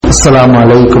السلام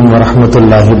عليكم ورحمة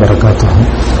الله وبركاته.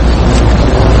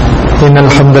 إن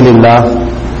الحمد لله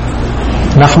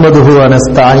نحمده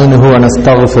ونستعينه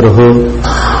ونستغفره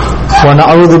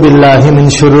ونعوذ بالله من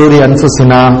شرور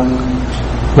أنفسنا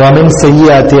ومن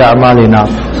سيئات أعمالنا.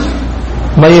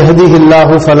 من يهده الله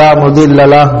فلا مضل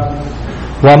له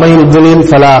ومن يضلل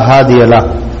فلا هادي له.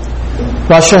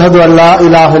 وأشهد أن لا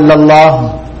إله إلا الله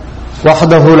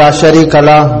وحده لا شريك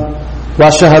له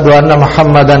وأشهد أن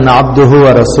محمدا عبده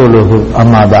ورسوله.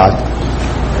 أما بعد.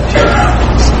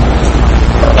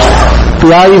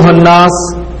 يا أيها الناس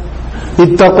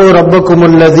اتقوا ربكم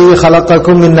الذي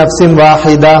خلقكم من نفس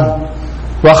واحدة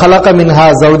وخلق منها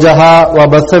زوجها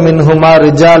وبث منهما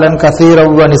رجالا كثيرا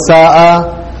ونساء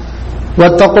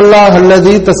واتقوا الله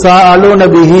الذي تساءلون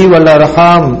به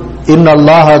والأرحام إن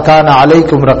الله كان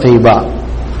عليكم رقيبا.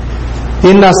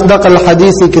 إن أصدق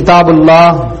الحديث كتاب الله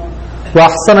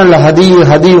وأحسن الهدي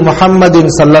هدي محمد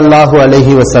صلى الله عليه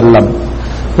وسلم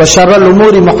وشر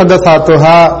الأمور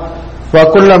محدثاتها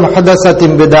وكل محدثة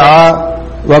بدعة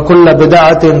وكل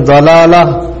بدعة ضلالة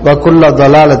وكل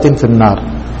ضلالة في النار.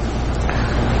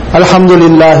 الحمد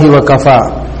لله وكفى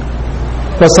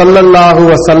وصلى الله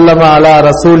وسلم على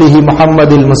رسوله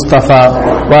محمد المصطفى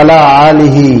وعلى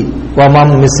آله ومن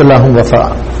مثلهم وفا.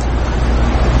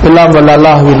 எல்லாம் வல்ல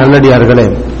அல்லாஹ்வின் நல்லடியார்களே,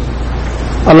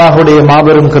 அல்லாஹுடைய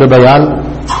மாபெரும் கிருபையால்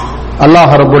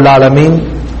அல்லாஹ் ரப்புல் ஆலமீன்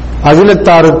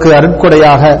அகிலத்தாருக்கு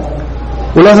அருட்கொடையாக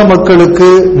உலக மக்களுக்கு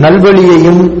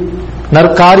நல்வழியையும்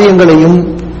நற்காரியங்களையும்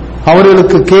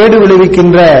அவர்களுக்கு கேடு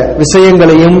விளைவிக்கின்ற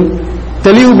விஷயங்களையும்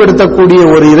தெளிவுபடுத்தக்கூடிய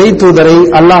ஒரு இறை தூதரை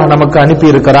அல்லாஹ் நமக்கு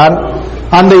அனுப்பியிருக்கிறான்.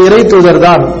 அந்த இறை தூதர்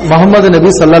தான் முஹம்மது நபி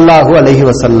ஸல்லல்லாஹு அலைஹி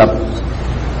வஸல்லம்.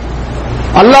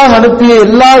 அல்லாஹ் அனுப்பிய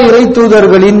எல்லா இறை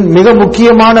தூதர்களின் மிக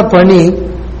முக்கியமான பணி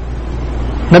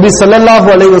நபி ஸல்லல்லாஹு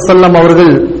அலைஹி வஸல்லம்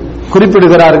அவர்கள்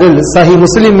குறிப்பிடுகிறார்கள். சஹீஹ்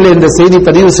முஸ்லிமில் இந்த செய்தி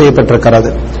பதிவு செய்யப்பட்டிருக்கிறது.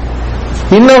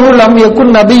 இன்னஹு லம்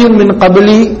யகுன் நபியுன் மின்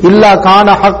கப்லி இல்லா கான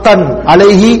ஹக்கன்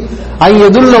அலைஹி அன்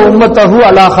யதுல்ல உம்மத்தஹு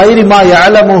அலா கைரி மா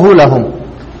யஅலமுஹு லஹும்.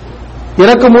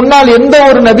 எனக்கு முன்னால் எந்த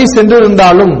ஒரு நபி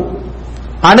சென்றிருந்தாலும்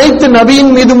அனைத்து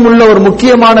நபியின் மீதும் உள்ள ஒரு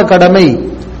முக்கியமான கடமை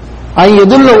அன்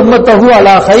யதுல்ல உம்மத்தஹு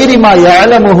அலா கைரி மா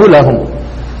யஅலமுஹு லஹும்.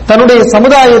 தன்னுடைய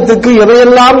சமுதாயத்துக்கு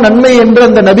எவையெல்லாம் நன்மை என்று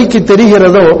அந்த நபிக்கு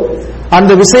தெரிகிறதோ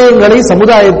அந்த விஷயங்களை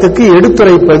சமுதாயத்துக்கு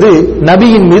எடுத்துரைப்பது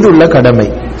நபியின் மீது உள்ள கடமை.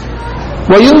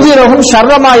 வயுந்திரஹும்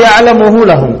ஷர்ர மா யஅலமுஹு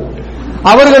லஹும்.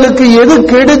 அவர்களுக்கு எது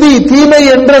கெடுதி தீமை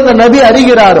என்று அந்த நபி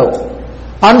அறிகிறாரோ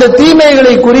அந்த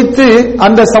தீமைகளை குறித்து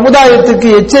அந்த சமுதாயத்துக்கு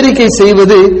எச்சரிக்கை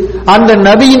செய்வது அந்த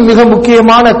நபியின் மிக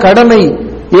முக்கியமான கடமை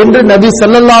என்று நபி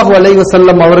ஸல்லல்லாஹு அலைஹி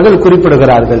வஸல்லம் அவர்கள்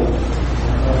குறிப்பிடுகிறார்கள்.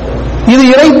 இது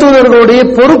இறை தூதர்களுடைய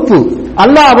பொறுப்பு,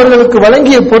 அல்லாஹ் அவர்களுக்கு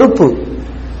வழங்கிய பொறுப்பு.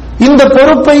 இந்த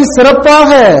பொறுப்பை சிறப்பாக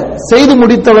செய்து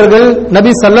முடித்தவர்கள்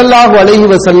நபி ஸல்லல்லாஹு அலைஹி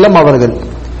வஸல்லம் அவர்கள்.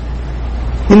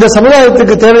 இந்த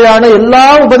சமுதாயத்துக்கு தேவையான எல்லா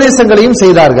உபதேசங்களையும்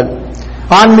செய்தார்கள்.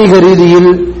 ஆன்மீக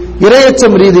ரீதியில்,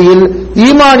 இறையச்சம் ரீதியில்,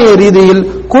 ஈமானிய ரீதியில்,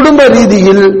 குடும்ப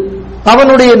ரீதியில்,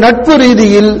 அவனுடைய நட்பு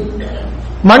ரீதியில்,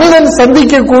 மனிதன்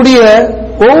சந்திக்கக்கூடிய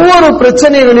ஒவ்வொரு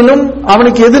பிரச்சனைகளிலும்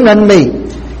அவனுக்கு எது நன்மை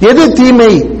எது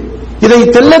தீமை இதை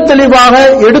தெள்ள தெளிவாக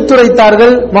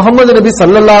எடுத்துரைத்தார்கள் முஹம்மது நபி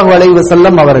ஸல்லல்லாஹு அலைஹி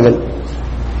வஸல்லம் அவர்கள்.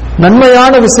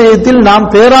 நன்மையான விஷயத்தில் நாம்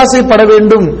பேராசைப்பட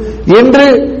வேண்டும் என்று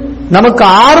நமக்கு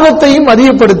ஆர்வத்தையும்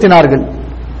அதிகப்படுத்தினார்கள்,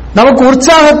 நமக்கு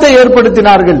உற்சாகத்தை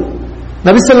ஏற்படுத்தினார்கள்.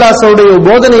 நபி ஸல்லல்லாஹு அலைஹி வஸல்லம்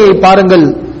போதனையை பாருங்கள்.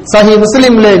 சஹீஹ்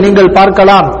முஸ்லிமிலே நீங்கள்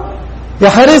பார்க்கலாம்.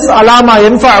 யஹரிஸ் அலாமா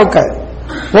யன்ஃபஉக.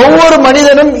 ஒவ்வொரு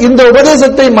மனிதனும் இந்த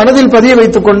உபதேசத்தை மனதில் பதிய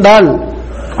வைத்துக் கொண்டால்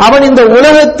அவன் இந்த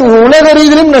உலக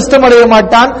ரீதியிலும் நஷ்டமடைய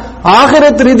மாட்டான்,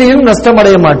 ஆகிரத் ரீதியிலும்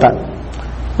நஷ்டமடைய மாட்டான்.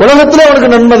 உலகத்தில் அவனுக்கு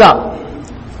நன்மைதான்,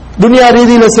 துனியா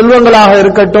ரீதியில செல்வங்களாக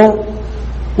இருக்கட்டும்,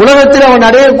 உலகத்தில் அவன்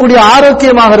அடையக்கூடிய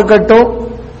ஆரோக்கியமாக இருக்கட்டும்,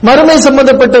 மறுமை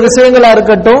சம்பந்தப்பட்ட விஷயங்களா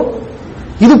இருக்கட்டும்.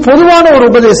 இது பொதுவான ஒரு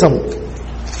உபதேசம்.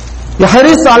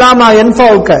 யஹரிஸ் அலாமா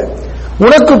யன்ஃபஉக.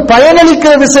 உனக்கு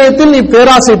பயனளிக்கிற விஷயத்தில் நீ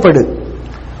பேராசைப்படு.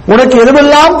 உனக்கு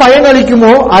எதுவெல்லாம்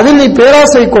பயனளிக்குமோ அதில் நீ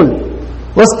பேராசை கொள்.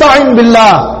 வஸ்தஈன்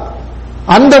பில்லாஹ்.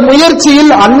 அந்த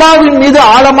முயற்சியில் அல்லாஹ்வின் மீது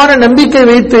ஆழமான நம்பிக்கை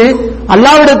வைத்து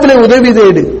அல்லாஹ்விடத்திலே உதவி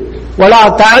தேடு. வலா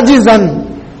தஅஜிஸன்.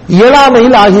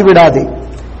 இயலாமையில் ஆகிவிடாதே,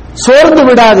 சோர்ந்து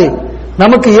விடாதே.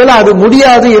 நமக்கு இயலாது,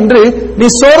 முடியாது என்று நீ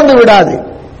சோர்ந்து விடாதே.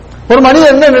 ஒரு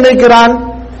மனிதன் என்ன நினைக்கிறான்,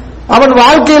 அவன்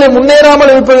வாழ்க்கையில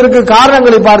முன்னேறாமல் இருப்பதற்கு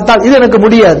காரணங்களை பார்த்தால் இது எனக்கு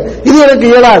முடியாது, இது எனக்கு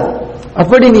இயலாது.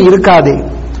 அப்படி நீ இருக்காதே.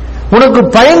 உனக்கு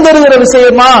பயன் தருகிற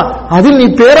விஷயமா அதில் நீ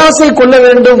பேராசை கொள்ள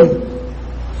வேண்டும்.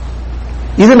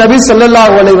 இது நபி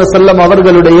ஸல்லல்லாஹு அலைஹி வஸல்லம்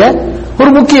அவர்களுடைய ஒரு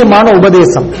முக்கியமான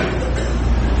உபதேசம்.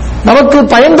 நமக்கு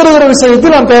பயன் தருகிற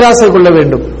விஷயத்தில் நாம் பேராசை கொள்ள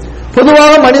வேண்டும்.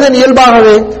 பொதுவாக மனிதன்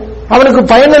இயல்பாகவே அவனுக்கு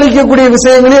பயனளிக்கக்கூடிய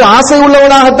விஷயங்களில் ஆசை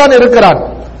உள்ளவனாகத்தான் இருக்கிறான்.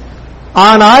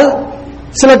 ஆனால்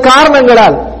சில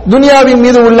காரணங்களால், துனியாவின்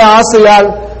மீது உள்ள ஆசையால்,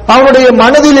 அவனுடைய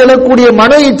மனதில் எழக்கூடிய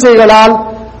மன இச்சைகளால்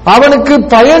அவனுக்கு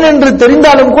பயன் என்று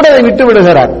தெரிந்தாலும் கூட அதை விட்டு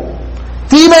விடுகிறான்,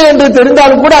 தீமை என்று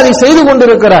தெரிந்தாலும் கூட அதை செய்து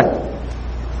கொண்டிருக்கிறான்.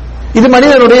 இது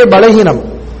மனிதனுடைய பலகீனம்.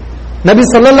 நபி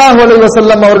ஸல்லல்லாஹு அலைஹி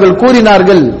வஸல்லம் அவர்கள்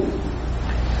கூறினார்கள்,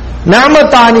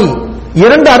 நிஅமத்தானி,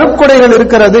 இரண்டு அருட்கொடைகள்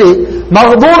இருக்கிறது,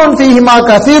 மக்பூனுன் ஃபீஹிமா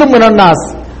கஸீரும் மினன் நாஸ்,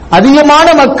 அதிகமான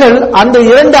மக்கள் அந்த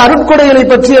இரண்டு அருட்கொடைகளை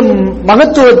பற்றிய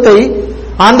மகத்துவத்தை,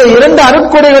 அந்த இரண்டு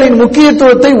அருட்கொடைகளின்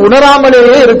முக்கியத்துவத்தை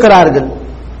உணராமலேயே இருக்கிறார்கள்,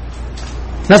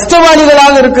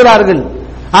 நஷ்டவாளிகளாக இருக்கிறார்கள்.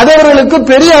 அது அவர்களுக்கு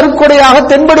பெரிய அருட்கொடையாக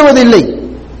தென்படுவதில்லை.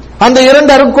 அந்த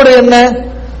இரண்டு அருட்கொடை என்ன?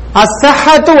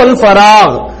 அஸ்ஸஹத்து வல்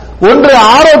ஃபராக், ஒன்று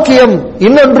ஆரோக்கியம்,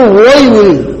 இன்னொன்று ஓய்வு.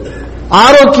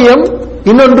 ஆரோக்கியம்,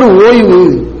 இன்னொன்று ஓய்வு.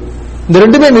 இந்த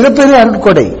ரெண்டுமே மிகப்பெரிய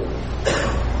அருட்கொடை.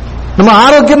 நம்ம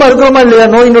ஆரோக்கியமா இருக்கிறோமா இல்லையா,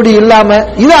 நோய் நொடி இல்லாம,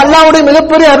 இது அல்லாஹ்வுடைய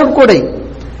மிகப்பெரிய அருட்கொடை.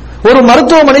 ஒரு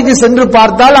மருத்துவமனைக்கு சென்று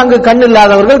பார்த்தால் அங்கு கண்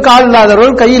இல்லாதவர்கள், கால்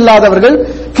இல்லாதவர்கள், கை இல்லாதவர்கள்,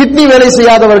 கிட்னி வேலை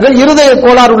செய்யாதவர்கள், இருதய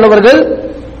கோளாறு உள்ளவர்கள்,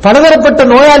 பலதரப்பட்ட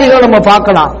நோயாளிகளை நம்ம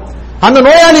பார்க்கலாம். அந்த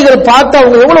நோயாளிகள் பார்த்து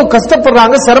அவங்க எவ்வளவு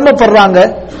கஷ்டப்படுறாங்க, சிரமப்படுறாங்க.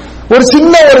 ஒரு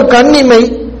சின்ன ஒரு கண்ணிமை,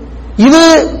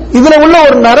 இதுல உள்ள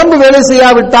ஒரு நரம்பு வேலை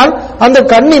செய்யாவிட்டால் அந்த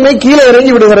கண்ணிமை கீழே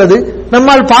இறங்கி விடுகிறது,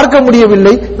 நம்மால் பார்க்க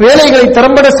முடியவில்லை, வேலைகளை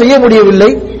திறம்பட செய்ய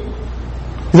முடியவில்லை.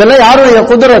 இதெல்லாம் யாருடைய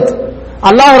குதிரத்?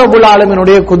 அல்லாஹ் ரப்பல்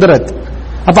ஆலமீனுடைய குதிரத்.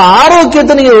 அப்ப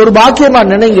ஆரோக்கியத்தை நீங்க ஒரு பாக்கியமா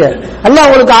நினைங்க. அல்லாஹ்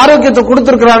உங்களுக்கு ஆரோக்கியத்தை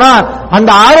கொடுத்திருக்கிறானா, அந்த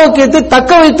ஆரோக்கியத்தை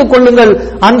தக்க வைத்துக் கொள்ளுங்கள்.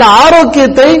 அந்த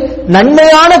ஆரோக்கியத்தை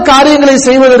நன்மையான காரியங்களை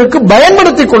செய்வதற்கு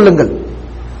பயன்படுத்திக் கொள்ளுங்கள்.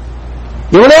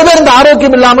 எவ்வளவு பேர் இந்த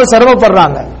ஆரோக்கியம் இல்லாமல்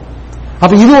சிரமப்படுறாங்க.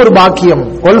 அப்ப இது ஒரு பாக்கியம்.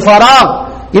 ஒல் ஃபராக்,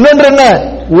 இன்னொன்று என்ன?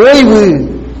 ஓய்வு.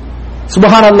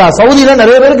 சுப்ஹானல்லாஹ், சவுதியில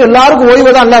நிறைய பேருக்கு எல்லாருக்கும் ஓய்வு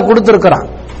தான் அல்லாஹ் கொடுத்திருக்கிறான்.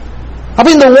 அப்ப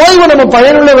இந்த ஓய்வு நம்ம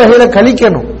பயனுள்ள வகையில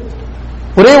கழிக்கணும்.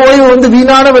 ஒரே ஓய்வு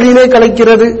வீணான வழியிலே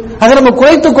கழிக்கிறது, அதை நம்ம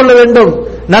குறைத்துக் கொள்ள வேண்டும்,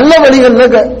 நல்ல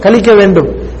வழிகளில் கழிக்க வேண்டும்.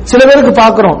 சில பேருக்கு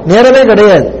பார்க்கிறோம் நேரமே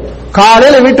கிடையாது,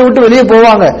 காலையில வீட்டை விட்டு வெளியே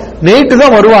போவாங்க, நைட்டு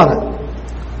தான் வருவாங்க.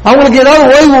 அவங்களுக்கு ஏதாவது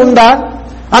ஓய்வு உண்டா?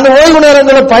 அந்த ஓய்வு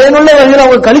நேரங்களை பயனுள்ள வகையில்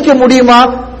அவங்க கழிக்க முடியுமா?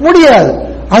 முடியாது.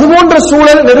 அது போன்ற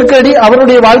சூழல், நெருக்கடி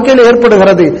அவருடைய வாழ்க்கையில்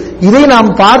ஏற்படுகிறது. இதை நாம்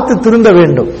பார்த்து திருந்த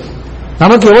வேண்டும்.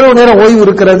 நமக்கு எவ்வளவு நேரம் ஓய்வு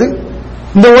இருக்கிறது?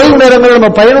 இந்த ஓய்வு நேரங்களை நம்ம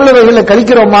பயனுள்ள வகையில்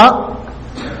கழிக்கிறோமா?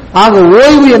 ஆக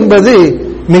ஓய்வு என்பது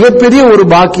மிகப்பெரிய ஒரு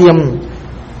பாக்கியம்.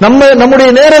 நம்முடைய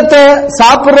நேரத்தை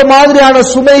சாப்பிடுற மாதிரியான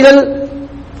சுமைகள்,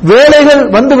 வேலைகள்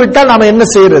வந்துவிட்டால் நாம என்ன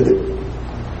செய்யறது?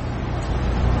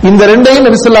 இந்த ரெண்டையும்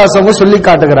நபி ஸல்லல்லாஹு அலைஹி வஸல்லம் சொல்லி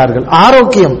காட்டுகிறார்கள்.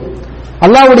 ஆரோக்கியம்,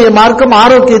 அல்லாஹ்வுடைய மார்க்கம்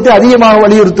ஆரோக்கியத்தை அதிகமாக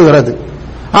வலியுறுத்துகிறது.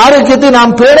 ஆரோக்கியத்தை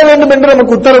நாம் பேண வேண்டும் என்று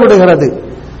நமக்கு உத்தரவிடுகிறது.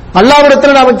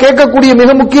 அல்லாஹ்விடத்தில் நாம் கேட்கக்கூடிய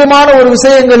மிக முக்கியமான ஒரு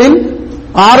விஷயங்களில்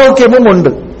ஆரோக்கியமும்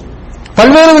ஒன்று.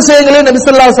 பல்வேறு விஷயங்களை நபி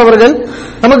ஸல்லல்லாஹு அலைஹி வஸல்லம் அவர்கள்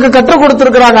நமக்கு கற்றுக்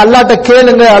கொடுத்திருக்கிறாங்க. அல்லாஹ்ட்ட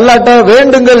கேளுங்க, அல்லாஹ்ட்ட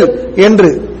வேண்டுங்கள் என்று.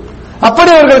 அப்படி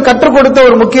அவர்கள் கற்றுக் கொடுத்த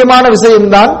ஒரு முக்கியமான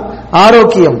விஷயம்தான்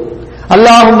ஆரோக்கியம்.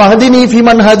 அல்லாஹும்ம ஹதினி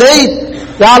ஃபீமன் ஹதைத்,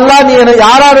 யா அல்லாஹ் நீ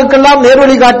யாராருக்கெல்லாம்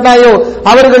நேர்வழி காட்டினாயோ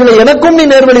அவர்களில் எனக்கும் நீ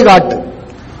நேர்வழி காட்டு.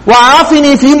 வ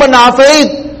ஆஃபினி ஃபீமன்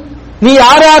ஆஃபைத், நீ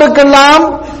யாராருக்கெல்லாம்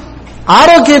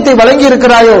ஆரோக்கியத்தை வழங்கி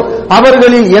இருக்கிறாயோ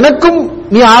அவர்களில் எனக்கும்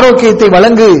நீ ஆரோக்கியத்தை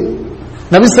வழங்கு.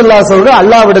 நபி ஸல்லல்லாஹு அலைஹி வஸல்லம்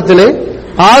அல்லாஹ்விடத்திலே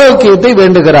ஆரோக்கியத்தை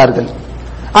வேண்டுகிறார்கள்.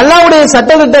 அல்லாஹ்வுடைய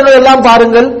சட்டதிட்டங்கள் எல்லாம்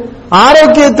பாருங்கள்,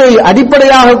 ஆரோக்கியத்தை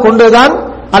அடிப்படையாக கொண்டுதான்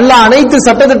அல்லாஹ் அனைத்து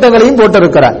சட்டதிட்டங்களையும்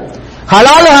போட்டிருக்கிறார்.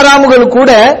 ஹலால் ஹராமுகள்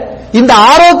கூட இந்த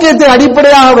ஆரோக்கியத்தை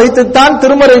அடிப்படையாக வைத்துத்தான்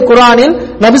திருமறை குர்ஆனில்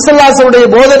நபி ஸல்லல்லாஹு அலைஹி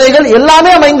வஸல்லம் போதனைகள்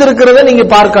எல்லாமே அமைந்திருக்கிறதை நீங்க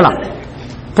பார்க்கலாம்.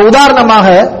 இப்ப உதாரணமாக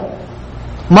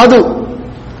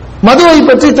மதுவை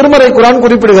பற்றி திருமறை குர்ஆன்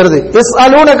குறிப்பிடுகிறது.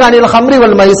 யஸ்அலூனக அனில் ஹம்ரி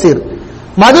வல் மைசிர்,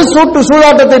 மது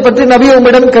சூதாட்டத்தை பற்றி நபி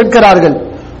உம்மிடம் கேட்கிறார்கள்.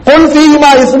 குல்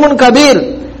ஃபீஹிமா இஸ்முன் கபீர்,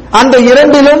 அந்த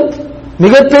இரண்டிலும்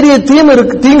மிகப்பெரிய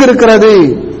தீங்கு இருக்கிறது.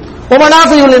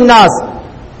 வமனாஃபியுல் லின்னாஸ்,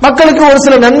 மக்களுக்கு ஒரு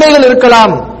சில நன்மைகள்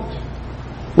இருக்கலாம்.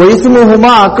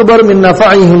 வைஸ்முஹுமா அக்பர் மின்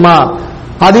நஃபஇஹிமா,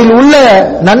 அதில் உள்ள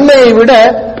நன்மையை விட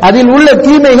அதில் உள்ள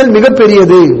தீமைகள்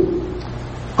மிகப்பெரியது.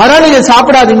 அதனால நீங்க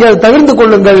சாப்பிடாதீங்க, தவிர்த்து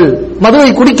கொள்ளுங்கள், மதுவை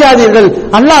குடிக்காதீர்கள்.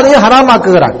 அல்லாஹ் அதை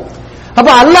ஹராமாக்குகிறான். அப்ப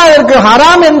அல்லாஹ் இதற்கு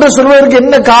ஹராம் என்று சொல்வதற்கு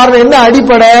என்ன காரணம், என்ன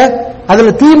அடிப்படை?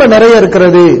 அதுல தீமை நிறைய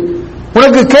இருக்கிறது,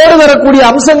 உனக்கு கேடு வரக்கூடிய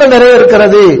அம்சங்கள் நிறைய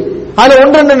இருக்கிறது, அதுல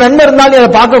ஒன்று நன்மை இருந்தாலும் அதை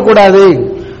பார்க்க கூடாது.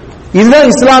 இதுதான்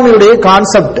இஸ்லாமியுடைய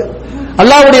கான்செப்ட்.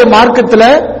 அல்லாஹ்வுடைய மார்க்கத்துல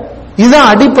இதுதான்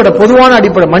அடிப்படை, பொதுவான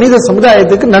அடிப்படை. மனித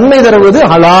சமுதாயத்துக்கு நன்மை தருவது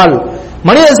ஹலால்,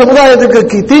 மனித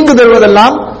சமுதாயத்துக்கு தீங்கு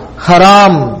தருவதெல்லாம்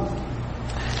ஹராம்.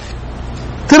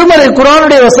 திருமறை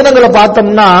குர்ஆனுடைய வசனங்களை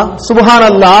பார்த்தோம்னா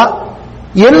சுப்ஹானல்லாஹ்,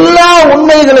 எல்லா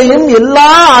உண்மைகளையும் எல்லா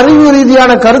அறிவு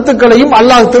ரீதியான கருத்துக்களையும்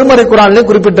அல்லாஹ் திருமறை குர்ஆனிலே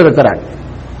குறிப்பிட்டிருக்கிறார்.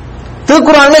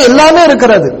 திருக்குர்ஆன்ல எல்லாமே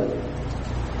இருக்கிறது.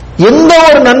 எந்த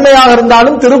ஒரு நன்மையாக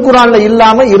இருந்தாலும் திருக்குறான்ல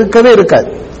இல்லாம இருக்கவே இருக்காது.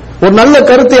 ஒரு நல்ல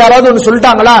கருத்து யாராவது ஒன்று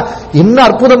சொல்லிட்டாங்களா, என்ன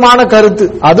அற்புதமான கருத்து,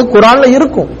 அது குரான்ல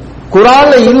இருக்கும்.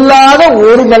 குரான்ல இல்லாத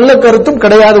ஒரு நல்ல கருத்தும்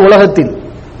கிடையாது உலகத்தில்.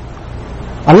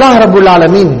 அல்லாஹ் ரப்பல்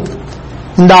ஆலமீன்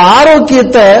இந்த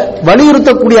ஆரோக்கியத்தை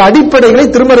வலியுறுத்தக்கூடிய அடிப்படைகளை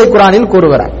திருமறை குரானில்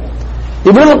கூறுகிறார்.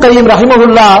 இப்னுல் கய்யிம்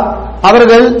ரஹிமஹுல்லாஹ்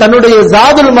அவர்கள் தன்னுடைய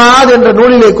ஜாதுல் மஆத் என்ற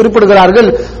நூலிலே குறிப்பிடுகிறார்கள்,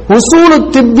 உசூலு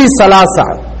திப்பி ஸலாஸா,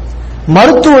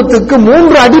 மருத்துவத்துக்கு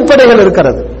 3 அடிப்படைகள்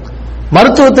இருக்கிறது.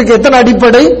 மருத்துவத்துக்கு எத்தனை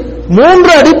அடிப்படை?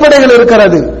 3 அடிப்படைகள்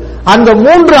இருக்கிறது. அந்த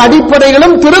 3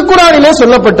 அடிப்படைகளும் திருக்குறானிலே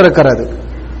சொல்லப்பட்டிருக்கிறது.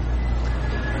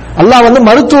 அல்லாஹ்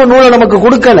மருத்துவ நூலை நமக்கு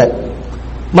கொடுக்கல.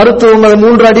 மருத்துவம்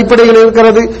 3 அடிப்படைகள்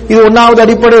இருக்கிறது. இது 1வது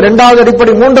அடிப்படை, 2வது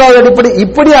அடிப்படை, 3வது அடிப்படை.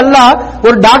 இப்படி அல்லாஹ்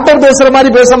ஒரு டாக்டர் பேசுற மாதிரி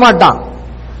பேச மாட்டான்.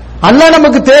 அல்லாஹ்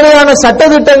நமக்கு தேவையான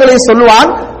சட்டதிட்டங்களை சொல்வான்.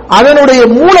 அதனுடைய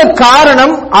மூல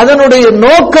காரணம், அதனுடைய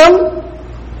நோக்கம்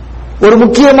ஒரு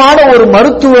முக்கியமான ஒரு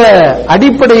மருத்துவ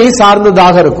அடிப்படையை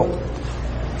சார்ந்ததாக இருக்கும்.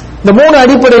 இந்த 3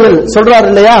 அடிப்படைகள் சொல்றாரு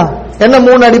இல்லையா? என்ன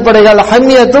 3 அடிப்படைகள்?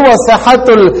 ஹம்மியத்து வ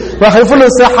ஸஹத்துல் வ ஹிஃபுல்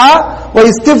ஸஹா வ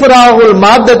இஸ்திஃராகுல்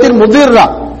மாத்தத்தில் முதிர்ரா,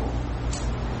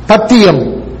 பத்தியம்.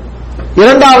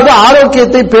 2வது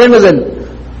ஆரோக்கியத்தை பேணுதல்,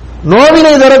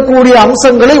 நோவினை தரக்கூடிய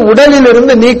அம்சங்களை உடலில்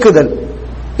இருந்து நீக்குதல்.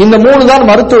 இந்த 3 தான்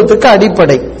மருத்துவத்துக்கு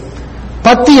அடிப்படை.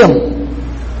 பத்தியம்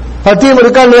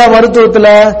இருக்கா இல்லையா? மருத்துவத்துல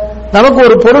நமக்கு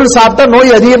ஒரு பொருள் சாப்பிட்டா நோய்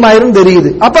அதிகமாயிரும் தெரியுது,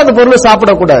 அப்ப அந்த பொருளை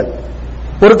சாப்பிடக்கூடாது.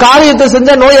 ஒரு காரியத்தை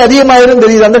செஞ்சா நோய் அதிகமாயிரும்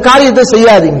தெரியுது, அந்த காரியத்தை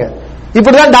செய்யாதீங்க.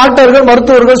 இப்படிதான் டாக்டர்கள்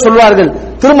மருத்துவர்கள் சொல்வார்கள்.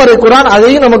 திருமறை குரான்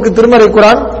அதையும் நமக்கு திருமறை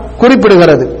குரான்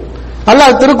குறிப்பிடுகிறது.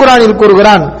 அல்லாஹ் திருக்குரானில்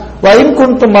கூறுகிறான், வயின்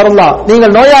குன்தும் மர்லா,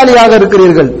 நீங்கள் நோயாளியாக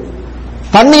இருக்கிறீர்கள்,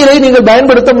 தண்ணீரை நீங்கள்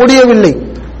பயன்படுத்த முடியவில்லை,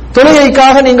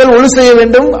 தொழுகைக்காக நீங்கள் ஒழு செய்ய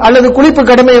வேண்டும் அல்லது குளிப்பு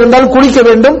கடமை இருந்தால் குளிக்க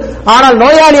வேண்டும், ஆனால்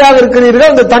நோயாளியாக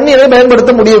இருக்கிறீர்கள், அந்த தண்ணீரை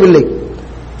பயன்படுத்த முடியவில்லை.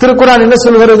 திருக்குரான் என்ன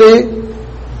சொல்கிறது?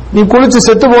 நீ குளிச்சு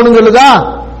செத்து போகணும் சொல்லுதா?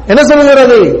 என்ன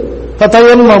சொல்லுகிறது?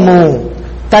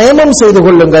 தயமம் செய்து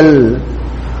கொள்ளுங்கள்.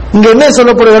 இங்க என்ன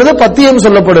சொல்லப்படுகிறது? பத்தியம்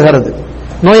சொல்லப்படுகிறது.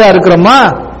 நோயா இருக்கிறோமா,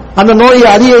 அந்த நோயை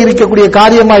அதிகரிக்கக்கூடிய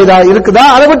காரியமா இதா இருக்குதா,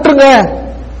 அதை விட்டுருங்க,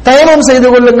 தயமம் செய்து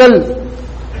கொள்ளுங்கள்.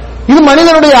 இது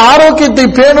மனிதனுடைய ஆரோக்கியத்தை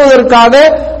பேணுவதற்காக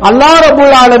அல்லாஹ்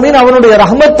ரப்பல் ஆலமீன் அவனுடைய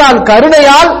ரஹ்மத்தால்,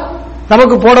 கருணையால்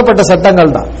நமக்கு போடப்பட்ட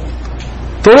சட்டங்கள் தான்.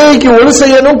 தொழுகைக்கு ஒழு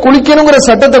செய்யணும், குளிக்கணுங்கிற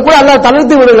சட்டத்தை கூட அல்லாஹ்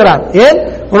தளர்த்தி விடுகிறான். ஏன்?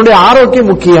 உன்னுடைய ஆரோக்கியம்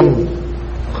முக்கியம்.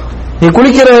 நீ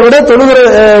குளிக்கிறதை விட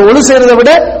ஒழு செய்யறதை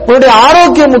விட உன்னுடைய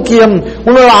ஆரோக்கியம் முக்கியம்.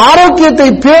 உன்னுடைய ஆரோக்கியத்தை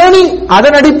பேணி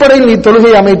அதன் அடிப்படையில் நீ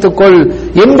தொழுகை அமைத்துக்கொள்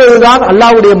என்பதுதான்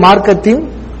அல்லாஹ்வுடைய மார்க்கத்தின்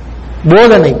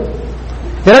போதனை.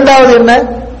 2வது என்ன?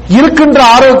 இருக்கின்ற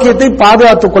ஆரோக்கியத்தை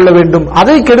பாதுகாத்துக் கொள்ள வேண்டும்,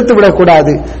 அதை கெடுத்து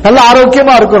விடக்கூடாது. நல்ல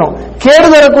ஆரோக்கியமா இருக்கணும், கேடு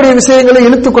தரக்கூடிய விஷயங்களை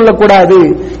இழுத்துக் கொள்ளக்கூடாது.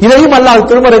 இதையும் அல்லாஹ்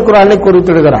திருமறை குர்ஆனிலே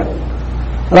குறிப்பிடுகிறார்.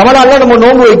 ரமலான்ல நம்ம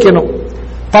நோன்பு வைக்கணும்.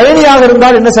 பயணியாக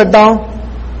இருந்தால் என்ன சட்டம்?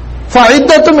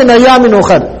 ஃபஇத்தத்தும் மின் அய்யாமின்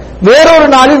உகர், வேறொரு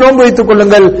நாளில் நோன்பு வைத்துக்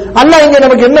கொள்ளுங்கள். அல்லாஹ் இங்க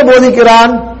நமக்கு என்ன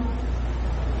போதிக்கிறான்?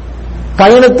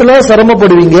 பயணத்துல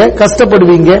சிரமப்படுவீங்க,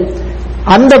 கஷ்டப்படுவீங்க.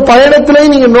 அந்த பயணத்திலே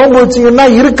நீங்க நோன்பு வச்சீங்கன்னா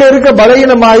இருக்க இருக்க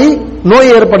பலகீனமாயி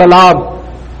நோய் ஏற்படலாம்,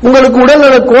 உங்களுக்கு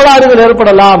உடல்நல கோளாறுகள்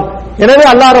ஏற்படலாம். எனவே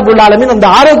அல்லாஹ் ரப்பல் ஆலமீன் அந்த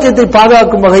ஆரோக்கியத்தை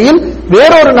பாதுகாக்கும் வகையில்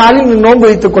வேறொரு நாளில் நீங்க நோன்பு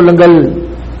வைத்துக் கொள்ளுங்கள்.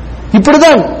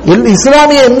 இப்படிதான்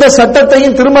இஸ்லாமிய எந்த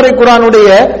சட்டத்தையும், திருமறை குர்ஆனுடைய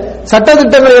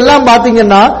சட்டதிட்டங்கள் எல்லாம்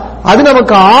பாத்தீங்கன்னா அது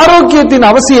நமக்கு ஆரோக்கியத்தின்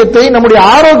அவசியத்தை, நம்முடைய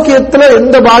ஆரோக்கியத்துல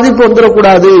எந்த பாதிப்பு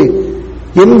வந்துடக்கூடாது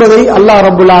என்பதை அல்லாஹ்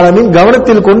ரப்பல் ஆலமீன்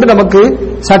கவனத்தில் கொண்டு நமக்கு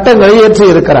சட்டங்களை ஏற்றி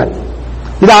இருக்கிறார்.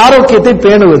 இது ஆரோக்கியத்தை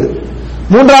பேணுவது.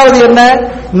 3வது என்ன?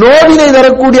 நோவினை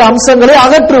தரக்கூடிய அம்சங்களை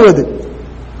அகற்றுவது.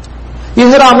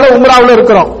 இஹ்ராம்ல உம்ராவுல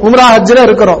இருக்கிறோம், உம்ரா ஹஜ்ல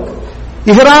இருக்கிறோம்.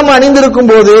 இஹ்ராம் அணிந்திருக்கும்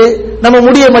போது நம்ம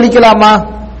முடியை மலிக்கலாமா?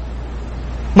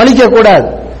 மலிக்க கூடாது.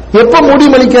 எப்ப முடி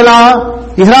மலிக்கலாம்?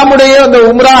 இஹ்ராமுடைய அந்த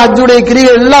உம்ரா ஹஜ்ஜுடைய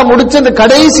கிரியை எல்லாம் முடிச்சு அந்த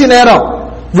கடைசி நேரம்,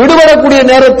 விடுபடக்கூடிய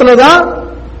நேரத்துல தான்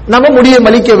நம்ம முடியை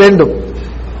மலிக்க வேண்டும்.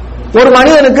 ஒரு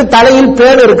மனிதனுக்கு தலையில்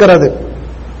பேன் இருக்கிறது,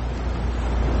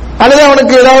 அல்லது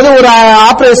அவனுக்கு ஏதாவது ஒரு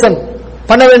ஆபரேஷன்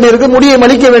பண்ண வேண்டியிருக்கு, முடியை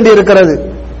மலிக்க வேண்டி இருக்கிறது.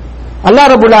 அல்லாஹ்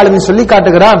ரப்பல் ஆலமீன் சொல்லி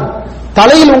காட்டுகிறான்,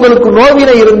 தலையில் உங்களுக்கு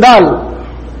நோவினை இருந்தால்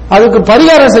அதுக்கு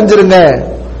பரிகாரம் செஞ்சிருங்க.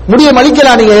 முடியை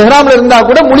மலிக்கலாம், நீங்க இஹ்ராம்ல இருந்தா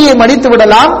கூட முடியை மடித்து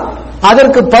விடலாம்.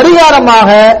 அதற்கு பரிகாரமாக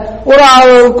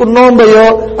ஒரு நோன்பையோ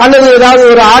அல்லது ஏதாவது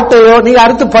ஒரு ஆட்டையோ நீங்க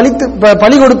அடுத்து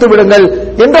பலி கொடுத்து விடுங்கள்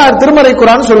என்று திருமறை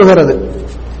குர்ஆன் சொல்லுகிறது.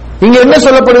 இங்க என்ன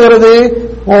சொல்லப்படுகிறது?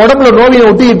 உடம்புல நோவினை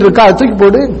ஒட்டிக்கிட்டு இருக்கா, தூக்கி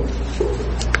போடு.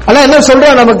 அல்லாஹ் என்ன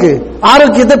சொல்றான்? நமக்கு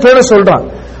ஆரோக்கியத்தை பேண சொல்றான்.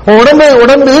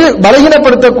 உடம்பு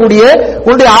பலகீனப்படுத்தக்கூடிய,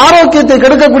 உன்னுடைய ஆரோக்கியத்தை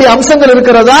கெடுக்கக்கூடிய அம்சங்கள்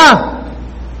இருக்கிறதா,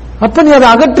 அப்ப நீ அதை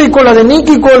அகற்றிக்கொள், அதை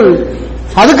நீக்கிக்கொள்.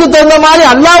 அதுக்கு தகுந்த மாதிரி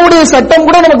அல்லாஹ்வுடைய சட்டம்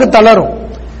கூட நமக்கு தளரும்.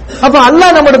 அப்ப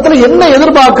அல்லாஹ் நம்ம இடத்துல என்ன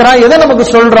எதிர்பார்க்கிறான், எதை நமக்கு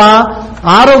சொல்றான்?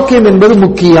 ஆரோக்கியம் என்பது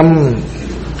முக்கியம்.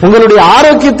 உங்களுடைய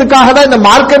ஆரோக்கியத்துக்காக தான் இந்த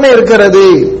மார்க்கமே இருக்கிறது.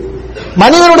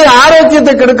 மனிதனுடைய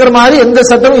ஆரோக்கியத்தை கெடுக்கிற மாதிரி எந்த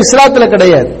சட்டமும் இஸ்லாத்துல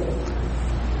கிடையாது.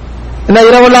 என்ன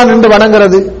இரவெல்லாம் நின்று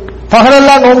வணங்குறது,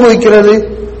 பகலெல்லாம் நோன்பு வைக்கிறது,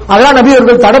 அதெல்லாம் நபி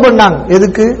அவர்கள் தடை பண்ணாங்க.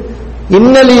 எதுக்கு?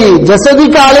 இன்னலி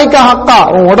ஜசதிக்கு அலைக்க ஹக்கா,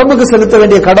 உன் உடம்புக்கு செலுத்த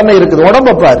வேண்டிய கடமை இருக்குது.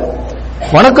 உடம்ப பாரு,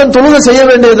 வணக்கம் தொழுகை செய்ய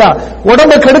வேண்டியதுதான்.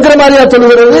 உடம்பை கெடுக்கிற மாதிரியா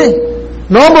தொழுகிறது?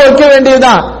 நோன்பு வைக்க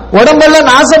வேண்டியதுதான். உடம்பெல்லாம்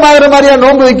நாசமாகிற மாதிரியா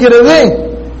நோன்பு வைக்கிறது?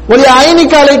 ஒரு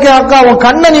ஐனிக்கு அலைக்க ஹக்கா, உன்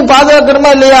கண்ணை நீ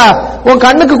பாதுகாக்கணுமா இல்லையா? உன்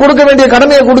கண்ணுக்கு கொடுக்க வேண்டிய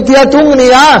கடமையை கொடுத்தியா?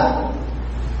 தூங்குனியா?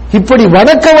 இப்படி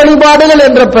வணக்க வழிபாடுகள்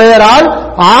என்ற பெயரால்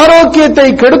ஆரோக்கியத்தை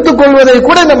கெடுத்துக் கொள்வதை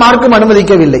கூட இந்த மார்க்கம்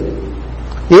அனுமதிக்கவில்லை.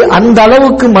 அந்த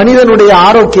அளவுக்கு மனிதனுடைய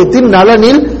ஆரோக்கியத்தின்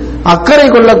நலனில் அக்கறை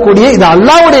கொள்ளக்கூடிய இது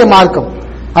அல்லாஹ்வுடைய மார்க்கம்.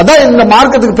 அதான் இந்த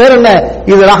மார்க்கத்துக்கு பேர் என்ன?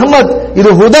 இது ரஹ்மத், இது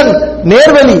ஹுதன்,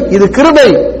 நேர்வழி, இது கிருபை,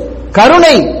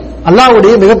 கருணை,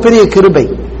 அல்லாஹ்வுடைய மிகப்பெரிய கிருபை.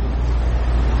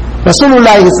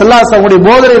 ரசூலுல்லாஹி ஸல்லல்லாஹு அலைஹி வஸல்லம்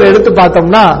போதனைகளை எடுத்து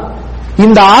பார்த்தோம்னா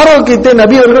இந்த ஆரோக்கியத்தை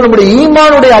நபி அவர்கள் நம்முடைய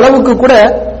ஈமானுடைய அளவுக்கு கூட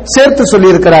சேர்த்து சொல்லி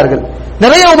இருக்கிறார்கள்.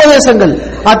 நிறைய உபதேசங்கள்.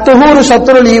 அத்துஹூரு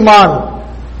ஷத்ருல் ஈமான்,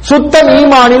 சுத்தம்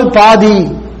ஈமானில் பாதி,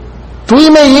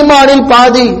 தூய்மை ஈமானில்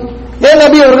பாதி. ஏன்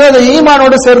நபி அவர்கள் அதை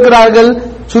ஈமானோடு சேர்க்கிறார்கள்?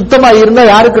 சுத்தமா இருந்தா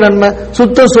யாருக்கு நன்மை?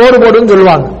 சுத்தம் சோறு போடுன்னு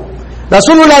சொல்லுவாங்க.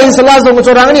 ரசூலுல்லாஹி ஸல்லல்லாஹு அலைஹி வஸல்லம்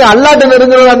சொல்றாங்க, நீ அல்லாஹ்ட்ட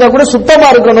நெருங்குறதா இருந்தா கூட சுத்தமா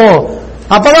இருக்கணும்,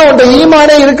 அப்பதான் உன்ட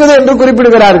ஈமானே இருக்குது என்று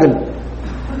குறிப்பிடுகிறார்கள்.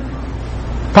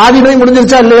 பாதி நோய்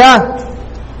முடிஞ்சிருச்சா இல்லையா?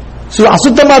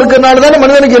 அசுத்தமா இருக்கிறதுனால தானே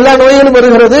மனிதனுக்கு எல்லா நோய்களும்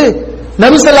வருகிறது.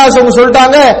 நபி ஸல்லல்லாஹு அலைஹி வஸல்லம்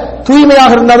சொல்லிட்டாங்க,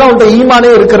 தூய்மையாக இருந்தாதான் உன்ட ஈமானே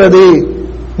இருக்கிறது,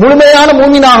 முழுமையான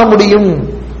மூமினாக முடியும்.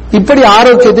 இப்படி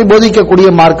ஆரோக்கியத்தை போதிக்கக்கூடிய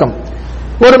மார்க்கம்.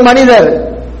 ஒரு மனிதர்,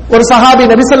 ஒரு சஹாபி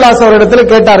நபி ஸல்லல்லாஹு அலைஹி வஸல்லம் இடத்துல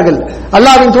கேட்டார்கள்,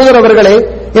 அல்லாஹ்வின் தூதர் அவர்களே,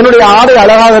 என்னுடைய ஆடை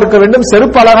அழகாக இருக்க வேண்டும்,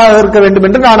 செருப்பு அழகாக இருக்க வேண்டும்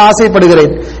என்று நான்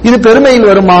ஆசைப்படுகிறேன். இது பெருமையில்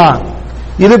வருமா?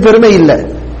 இது பெருமை இல்லை,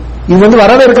 இது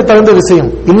வரவேற்க தகுந்த விஷயம்.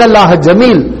 இன்னல்லாஹ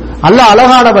ஜமீல், அல்லாஹ்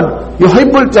அழகானவன்,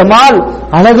 யுஹிப்புல் ஜமால்,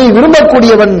 அழகை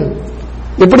விரும்பக்கூடியவன்.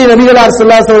 எப்படி நபிகளார்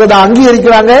ஸல்லல்லாஹு அலைஹி வஸல்லம்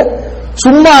அங்கீகரிக்கிறாங்க?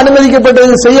 சும்மா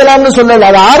அனுமதிக்கப்பட்டது செய்யலாம்னு சொல்லல,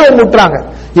 அது ஆர்வம் முட்டுறாங்க.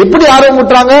 எப்படி ஆர்வம்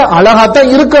முட்டுறாங்க? அழகாத்தான்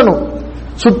இருக்கணும்,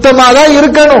 சுத்தமா தான்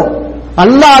இருக்கணும்,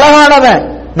 அல்லாஹ் அழகானவன்,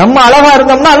 நம்ம அழகா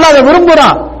இருந்தோம்னா அல்லாஹ் அதை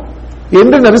விரும்புறான்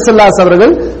என்று நபி ஸல்லல்லாஹு அலைஹி வஸல்லம்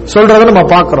அவர்கள் சொல்றதை நம்ம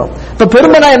பார்க்கிறோம். இப்ப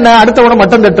பெருமைனா என்ன? அடுத்தவனை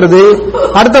மட்டம் தட்டுறது,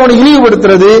 அடுத்தவனை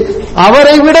இழிவுபடுத்துறது,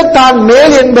 அவரை விட தான்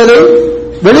மேல் என்பதை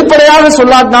வெளிப்படையாக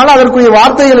சொல்லாட்டினாலும் அதற்குரிய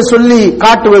வார்த்தைகளை சொல்லி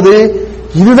காட்டுவது,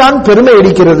 இதுதான் பெருமை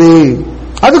அடிக்கிறது.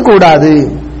 அது கூடாது.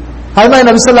 அது மாதிரி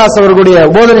நபி ஸல்லல்லாஹு அலைஹி வஸல்லம் அவர்களுடைய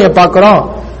போதனையை பார்க்கிறோம்.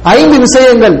 5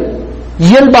 விஷயங்கள்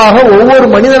இயல்பாக ஒவ்வொரு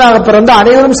மனிதனாக பிறந்த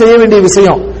அனைவரும் செய்ய வேண்டிய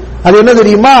விஷயம். அது என்ன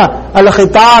தெரியுமா? அல்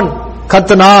ஹிதான்,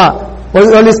 கத்னா,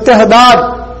 வல் இஸ்திஹதாத்,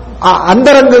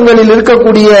 அந்தரங்கங்களில்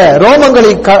இருக்கக்கூடிய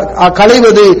ரோமங்களை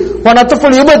களைவது,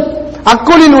 வனத்ஃபுல் இபத்,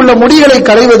 அக்குளில் உள்ள முடிகளை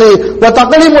களைவது,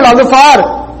 வதக்லீமுல் அஃபார்,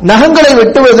 நகங்களை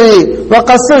வெட்டுவது,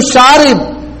 வகஸ்ஸு ஷாரிப்,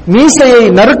 மீசையை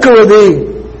நறுக்குவது,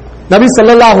 நபி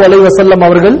ஸல்லல்லாஹு அலைஹி வஸல்லம்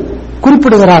அவர்கள்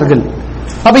குறிப்பிடுகிறார்கள்.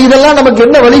 அப்ப இதெல்லாம் நமக்கு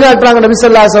என்ன வழிகாட்டுறாங்க நபி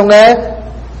ஸல்லல்லாஹு அலைஹி வஸல்லம்?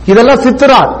 இதெல்லாம்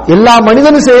ஃபித்ரா, எல்லா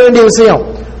மனிதனும் செய்ய வேண்டிய விஷயம்.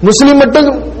 முஸ்லிம் மட்டும்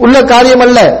உள்ள காரியம்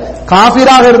அல்ல,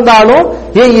 காஃபிராக இருந்தாலும்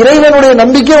ஏன் இறைவனுடைய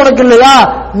நம்பிக்கை உனக்கு இல்லையா,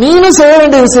 நீனும் செய்ய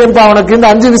வேண்டிய விஷயம் உனக்கு இந்த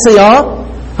 5 விஷயம்.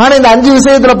 ஆனா இந்த 5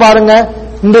 விஷயத்துல பாருங்க,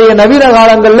 இன்றைய நவீன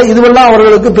காலங்கள்ல இதுவெல்லாம்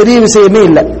அவர்களுக்கு பெரிய விஷயமே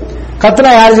இல்லை.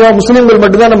 கத்னா யார் செய்வா? முஸ்லிம்கள்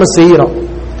மட்டும்தான் நம்ம செய்யறோம்.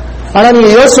 ஆனா நீங்க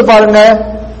யோசிச்சு பாருங்க,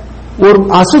 ஒரு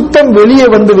அசுத்தம் வெளியே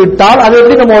வந்து விட்டால் அதை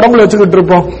எப்படி நம்ம உடம்புல வச்சுக்கிட்டு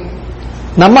இருப்போம்?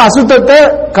 நம்ம அசுத்தத்தை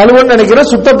கழுவன்னு நினைக்கிறோம்,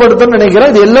 சுத்தப்படுத்தணும்னு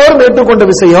நினைக்கிறோம், இது எல்லோரும் ஏற்றுக்கொண்ட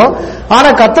விஷயம். ஆனா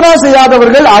கத்னா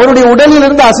செய்யாதவர்கள் அவருடைய உடலில்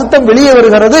இருந்து அசுத்தம் வெளியே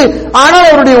வருகிறது, ஆனால்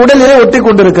அவருடைய உடலிலே ஒட்டி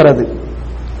கொண்டிருக்கிறது.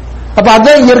 அப்ப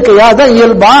அதான் இயற்கையா? அதான்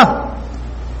இயல்பா?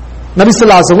 நபி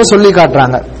ஸல்லல்லாஹு அலைஹி வஸல்லம் சொல்லி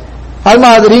காட்டுறாங்க. அது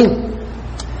மாதிரி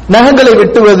நகங்களை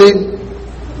வெட்டுவது,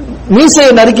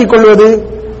 மீசையை நறுக்கிக் கொள்வது.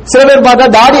 சில பேர் பார்த்தா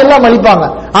தாடி எல்லாம் மலிப்பாங்க,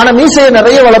 ஆனா மீசையை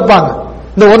நிறைய வளர்ப்பாங்க,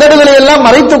 இந்த உதடுகளை எல்லாம்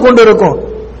மறைத்து கொண்டு இருக்கும்.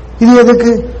 இது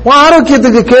எதுக்கு?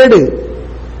 ஆரோக்கியத்துக்கு கேடு,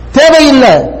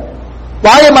 தேவையில்லை.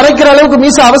 வாயை மறைக்கிற அளவுக்கு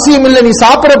மீச அவசியம் இல்லை. நீ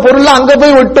சாப்பிட பொருள் அங்க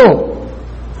போய் வெட்டும்,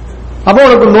 அப்போ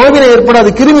உனக்கு நோய்வினை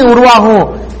ஏற்படாது, கிருமி உருவாகும்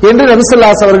என்று நபி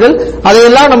ஸல்லல்லாஹு அலைஹி அவர்கள்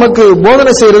அதையெல்லாம் நமக்கு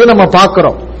போதனை செய்யறது நம்ம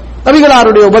பார்க்கிறோம்.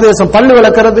 நபிகளாருடைய உபதேசம், பல்லு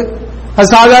விளக்குறது, அது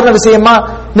சாதாரண விஷயமா?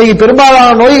 இன்னைக்கு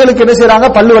பெரும்பாலான நோய்களுக்கு என்ன செய்யறாங்க?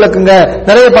 பல்லு விளக்குங்க,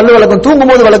 நிறைய பல்லு விளக்கும், தூங்கும்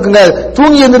போது விளக்குங்க,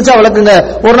 தூங்கி எந்திரிச்சா விளக்குங்க,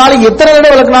 ஒரு நாளைக்கு எத்தனை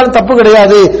தடவை விளக்குனாலும் தப்பு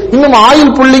கிடையாது. இன்னும்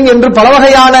ஆயில் புல்லிங் என்று பல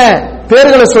வகையான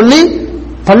பேர்களை சொல்லி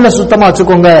பல்ல சுத்தமா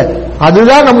வச்சுக்கோங்க.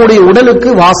 அதுதான் நம்முடைய உடலுக்கு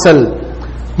வாசல்.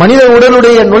 மனித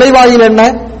உடலுடைய நுழைவாயில் என்ன?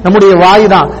 நம்முடைய வாய்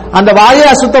தான். அந்த வாயே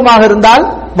அசுத்தமாக இருந்தால்,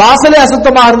 வாசலே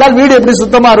அசுத்தமாக இருந்தால் வீடு எப்படி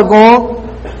சுத்தமா இருக்கும்?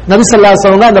 நபி ஸல்லல்லாஹு அலைஹி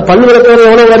வஸல்லம் அந்த பல்லு விளக்குறதை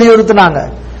எவ்வளவு வலியுறுத்தினாங்க.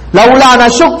 லவ்லா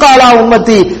நஷுக்க அலா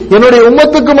உம்மத்தி, என்னுடைய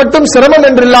உம்மத்துக்கு மட்டும் சிரமம்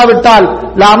என்று இல்லாவிட்டால்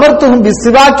லஅமர்துஹும்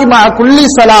பிஸ்ஸிவாக்கி மஅ குல்லி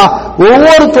ஸலா,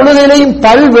 ஒவ்வொரு தொழுகையிலையும்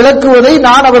பல் விளக்குவதை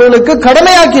நான் அவர்களுக்கு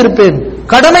கடமையாக்கி இருப்பேன்.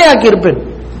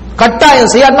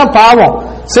 கட்டாயம், செய்யாருன்னா பாவம்,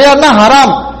 செய்யாருன்னா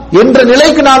ஹராம் என்ற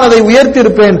நிலைக்கு நான் அதை உயர்த்தி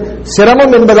இருப்பேன்.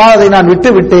 சிரமம் என்பதால் அதை நான் விட்டு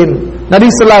விட்டேன். நபி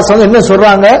ஸல்லல்லாஹு அலைஹி வஸல்லம் என்ன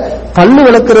சொல்றாங்க? பல்லு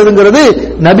விளக்குறதுங்கிறது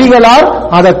நபிகளால்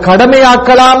அதை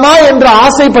கடமையாக்கலாமா என்று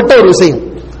ஆசைப்பட்ட ஒரு விஷயம்,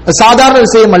 சாதாரண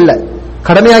விஷயம் அல்ல.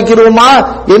 கடமையாக்கிடுவோமா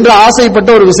என்று ஆசைப்பட்ட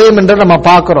ஒரு விஷயம் என்று நம்ம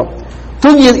பார்க்கிறோம்.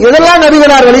 தூங்கி எதெல்லாம்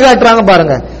நபிகளார் வழிகாட்டுறாங்க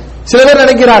பாருங்க. சில பேர்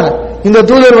நினைக்கிறாங்க இந்த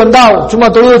தூதர் வந்தா சும்மா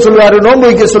தொழுக சொல்வாரு, நோன்பு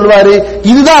வைக்க சொல்வாரு,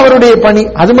 இதுதான் அவருடைய பணி.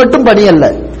 அது மட்டும் பணி அல்ல.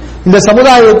 இந்த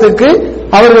சமுதாயத்துக்கு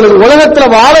அவர்களுக்கு உலகத்துல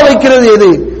வாழ வைக்கிறது எது,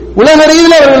 உலக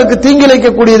ரீதியில் அவர்களுக்கு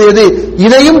தீங்கிழைக்கக்கூடியது எது,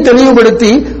 இதையும்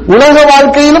தெளிவுபடுத்தி உலக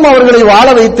வாழ்க்கையிலும் அவர்களை வாழ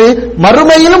வைத்து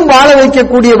மறுமையிலும் வாழ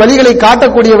வைக்கக்கூடிய வழிகளை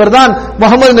காட்டக்கூடியவர் தான்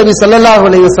முஹம்மது நபி ஸல்லல்லாஹு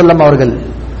அலைஹி வஸல்லம் அவர்கள்.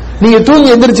 நீங்க தூங்கி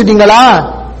எந்திரிச்சிட்டீங்களா,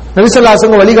 நபி ஸல்லல்லாஹு அலைஹி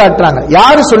வஸல்லம் வழிகாட்டுறாங்க.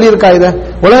 யாரு சொல்லியிருக்கா இத?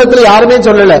 உலகத்துல யாருமே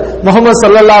சொல்லல, முஹம்மது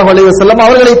ஸல்லல்லாஹு அலைஹி வஸல்லம்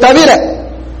அவர்களை தவிர.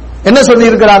 என்ன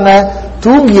சொல்லி இருக்கிறாங்க?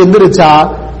 தூங்கி எந்திரிச்சா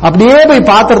அப்படியே போய்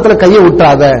பாத்திரத்துல கையை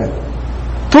விட்டுறாத.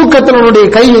 தூக்கத்தில் உன்னுடைய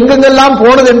கை எங்கெங்கெல்லாம்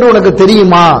போனது என்று உனக்கு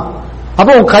தெரியுமா? அப்ப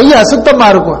உன் கை அசுத்தமா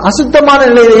இருக்கும். அசுத்தமான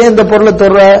நிலையிலேயே இந்த பொருளை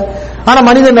தொடுற. ஆனா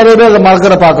மனிதன் நிறைய பேர் அதை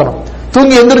மறக்கிற பாக்கணும்.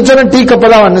 தூங்கி எந்திரிச்சோன்னு டீ கப்பை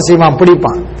தான் என்ன செய்வான்,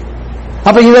 பிடிப்பான்.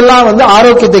 அப்ப இதெல்லாம்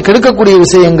ஆரோக்கியத்தை கெடுக்கக்கூடிய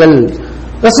விஷயங்கள்.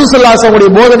 ரசூல் ஸல்லல்லாஹு அலைஹி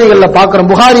வஸல்லம் போதனைகள்ல பாக்கிறோம்.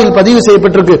 புகாரியில் பதிவு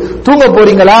செய்யப்பட்டிருக்கு, தூங்க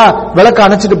போறீங்களா விளக்க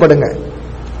அணைச்சிட்டு படுங்க.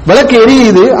 விளக்கு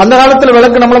எரியுது. அந்த காலத்துல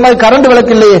விளக்கு நம்மள மாதிரி கரண்ட்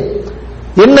விளக்கு இல்லையே,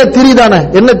 என்ன திரி தானே,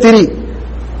 என்ன திரி.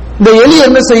 இந்த எலி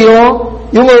என்ன செய்யும்,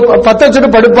 இவங்க பத்த வச்சுட்டு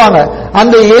படுப்பாங்க.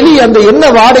 அந்த எலி அந்த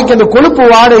எண்ணெய் வாடைக்கு, அந்த கொழுப்பு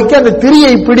வாடைக்கு அந்த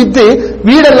திரியை பிடித்து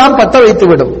வீடெல்லாம் பத்த வைத்து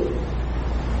விடும்.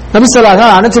 நபி ஸல்லல்லாஹு அலைஹி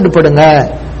வஸல்லம் அணைச்சிட்டு படுங்க.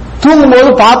 தூங்கும் போது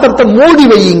பாத்திரத்தை மூடி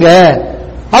வையுங்க.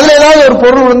 அதுல ஏதாவது ஒரு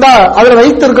பொருள் இருந்தா அதுல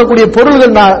வைத்து இருக்கக்கூடிய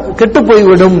பொருள்கள் கெட்டு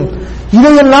போய்விடும்.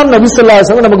 இதையெல்லாம் நபி ஸல்லல்லாஹு அலைஹி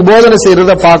வஸல்லம் நமக்கு போதனை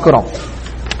செய்யறத பாக்குறோம்.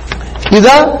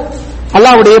 இதுதான்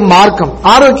அல்லாஹ்வுடைய மார்க்கம்,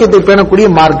 ஆரோக்கியத்தை பேணக்கூடிய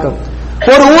மார்க்கம்.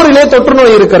 ஒரு ஊரிலே தொற்று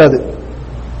நோய்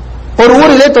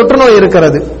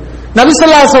இருக்கிறது, நபி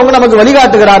ஸல்லல்லாஹு அலைஹி வஸல்லம் நமக்கு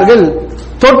வழிகாட்டுகிறார்கள்.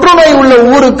 தொற்று நோய் உள்ள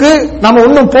ஊருக்கு நம்ம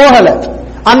இன்னும் போகல,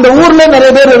 அந்த ஊர்ல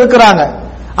நிறைய பேர் இருக்கிறாங்க.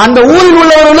 அந்த ஊரில்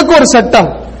உள்ளவர்களுக்கு ஒரு சட்டம்,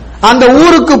 அந்த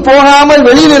ஊருக்கு போகாமல்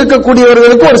வெளியில்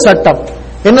இருக்கக்கூடியவர்களுக்கு ஒரு சட்டம்.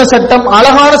 என்ன சட்டம்?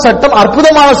 அழகான சட்டம்,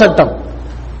 அற்புதமான சட்டம்.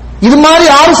 இது மாதிரி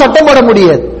யாரும் சட்டம் போட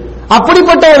முடியாது.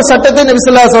 அப்படிப்பட்ட ஒரு சட்டத்தை நபி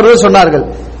ஸல்லல்லாஹு அலைஹி வஸல்லம் சொன்னார்கள்.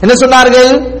 என்ன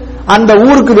சொன்னார்கள்? அந்த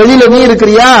ஊருக்கு வெளியில நீ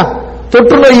இருக்கிறியா,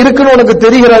 தொற்று நோய் இருக்குன்னு உனக்கு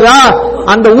தெரிகிறதா,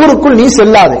 அந்த ஊருக்குள் நீ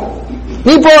செல்லாதே,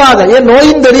 நீ போகாத. ஏன்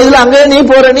நோயின் தெரியுதுல, அங்கே நீ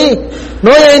போற, நீ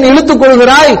நோயை இழுத்துக்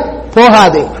கொள்கிறாய்,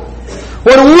 போகாதே.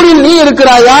 ஒரு ஊரில் நீ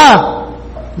இருக்கிறாயா,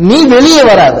 நீ வெளியே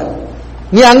வராத,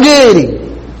 நீ அங்கே ஏறி,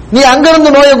 நீ அங்கிருந்து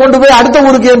நோயை கொண்டு போய் அடுத்த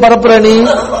ஊருக்கு ஏன் பரப்புற நீ?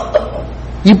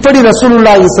 இப்படி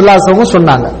ரசூலுல்லாஹி ஸல்லல்லாஹு அலைஹி வஸல்லம்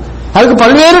சொன்னாங்க. அதுக்கு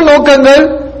பல்வேறு நோக்கங்கள்,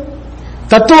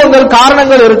 தத்துவங்கள்,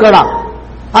 காரணங்கள் இருக்கலாம்.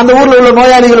 அந்த ஊர்ல உள்ள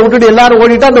நோயாளிகளை விட்டுட்டு எல்லாரும்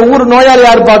ஓடிட்டு அந்த ஊர் நோயாளி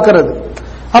யாரு பார்க்கிறது?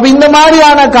 அப்ப இந்த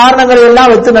மாதிரியான காரணங்களை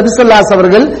எல்லாம் வச்சு நபி ஸல்லல்லாஹு அலைஹி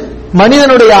அவர்கள்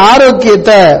மனிதனுடைய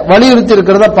ஆரோக்கியத்தை வலியுறுத்தி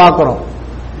இருக்கிறத பார்க்கிறோம்.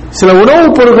 சில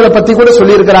உணவுப் பொருட்களை பத்தி கூட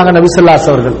சொல்லி இருக்கிறாங்க நபி ஸல்லல்லாஹு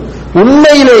அலைஹி அவர்கள்.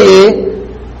 உண்மையிலேயே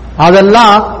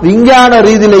அதெல்லாம் விஞ்ஞான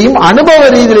ரீதியிலையும் அனுபவ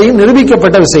ரீதியிலையும்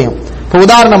நிரூபிக்கப்பட்ட விஷயம். இப்ப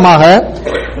உதாரணமாக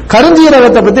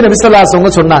கருஞ்சீரகத்தை பத்தி நபி ஸல்லல்லாஹு அலைஹி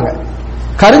வஸல்லம் சொன்னாங்க.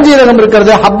 கருஞ்சீரகம்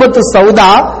இருக்கிறது, ஹப்பத்து சௌதா,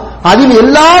 அதில்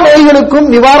எல்லா நோய்களுக்கும்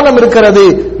நிவாரணம் இருக்கிறது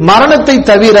மரணத்தை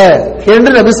தவிர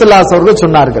என்று நபி ஸல்லல்லாஹு அலைஹி அவர்கள்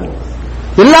சொன்னார்கள்.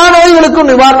 எல்லா நோய்களுக்கும்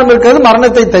நிவாரணம் இருக்கிறது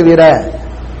மரணத்தை தவிர.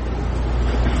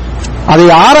 அதை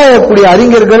ஆராயக்கூடிய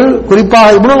அறிஞர்கள்,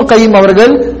 குறிப்பாக இப்னுல் கய்யிம்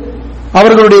அவர்கள்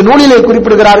அவர்களுடைய நூலிலே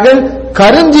குறிப்பிடுகிறார்கள்,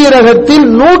 கருஞ்சீரகத்தில்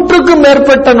 100க்கும்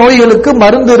மேற்பட்ட நோய்களுக்கு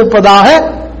மருந்து இருப்பதாக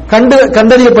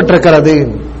கண்டறியப்பட்டிருக்கிறது.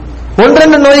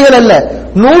 ஒன்றெண்டு நோய்கள் அல்ல,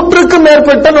 100க்கும்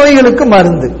மேற்பட்ட நோய்களுக்கு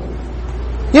மருந்து.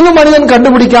 இன்னும் மனிதன்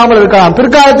கண்டுபிடிக்காமல் இருக்கலாம்,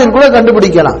 பிற்காலத்தில் கூட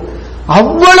கண்டுபிடிக்கலாம்.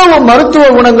 அவ்வளவு மருத்துவ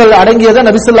குணங்கள் அடங்கியதை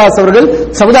நபி ஸல்லல்லாஹு அலைஹி அவர்கள்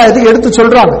சமுதாயத்துக்கு எடுத்து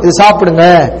சொல்றாங்க. இது சாப்பிடுங்க,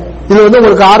 இது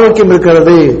உங்களுக்கு ஆரோக்கியம்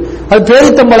இருக்கிறது. அது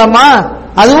பேரித்தம்பழமா,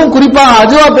 அதுவும் குறிப்பாக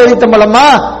அஜுவா பேரித்தம்பழமா,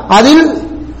 அதில்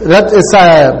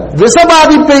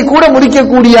விஷபாதிப்பை கூட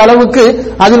முடிக்கக்கூடிய அளவுக்கு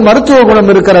அதில் மருத்துவ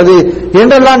குணம் இருக்கிறது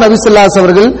என்றெல்லாம் நபி ஸல்லல்லாஹு அலைஹி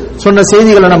அவர்கள் சொன்ன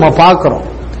செய்திகளை நம்ம பார்க்கிறோம்.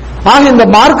 ஆக இந்த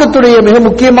மார்க்கத்துடைய மிக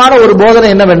முக்கியமான ஒரு போதனை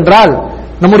என்னவென்றால்,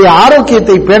 நம்முடைய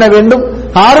ஆரோக்கியத்தை பேண வேண்டும்,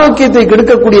 ஆரோக்கியத்தை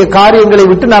கெடுக்கக்கூடிய காரியங்களை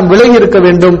விட்டு நாம் விலகி இருக்க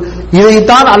வேண்டும்.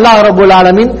 இதைத்தான் அல்லாஹ் ரப்பல்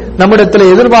ஆலமீன்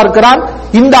நம்மிடத்தில் எதிர்பார்க்கிறான்.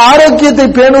 இந்த ஆரோக்கியத்தை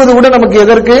பேணுவது கூட நமக்கு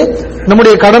எதற்கு?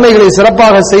 நம்முடைய கடமைகளை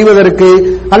சிறப்பாக செய்வதற்கு,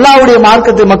 அல்லாஹ்வுடைய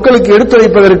மார்க்கத்தை மக்களுக்கு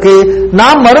எடுத்துரைப்பதற்கு,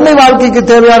 நாம் மறுமை வாழ்க்கைக்கு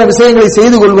தேவையான விஷயங்களை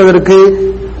செய்து கொள்வதற்கு.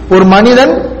 ஒரு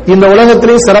மனிதன் இந்த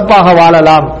உலகத்திலே சிறப்பாக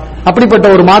வாழலாம், அப்படிப்பட்ட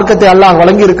ஒரு மார்க்கத்தை அல்லாஹ்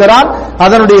வழங்கி இருக்கிறான்.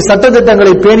 அதனுடைய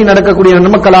சட்டத்திட்டங்களை பேணி நடக்கக்கூடிய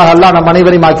நன்மக்களாக அல்லாஹ் நம்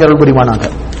அனைவரையும் ஆக்கி அருள் புரிவானாக.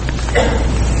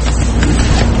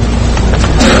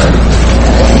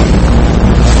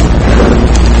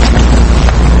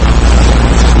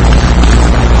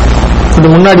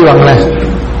 முன்னாடி வாங்களேன்,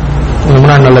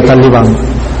 முன்னாடி நல்ல தள்ளி வாங்க.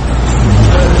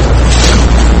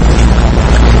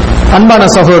 அன்பான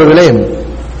சகோதரர்களே,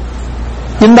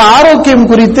 இந்த ஆரோக்கியம்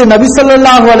குறித்து நபி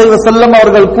ஸல்லல்லாஹு அலைஹி வஸல்லம்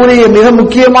அவர்கள் கூறிய மிக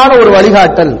முக்கியமான ஒரு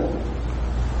வழிகாட்டல்.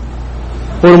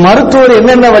 ஒரு மருத்துவர்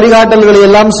என்னென்ன வழிகாட்டல்களை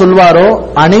எல்லாம் சொல்வாரோ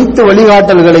அனைத்து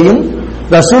வழிகாட்டல்களையும்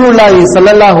ரசூலுல்லாஹி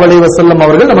ஸல்லல்லாஹு அலைஹி வஸல்லம்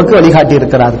அவர்கள் நமக்கு வழிகாட்டி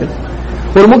இருக்கிறார்கள்.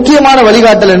 ஒரு முக்கியமான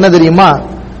வழிகாட்டல் என்ன தெரியுமா?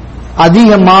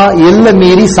 அதிகமா எல்லை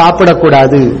மீறி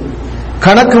சாப்பிடக்கூடாது.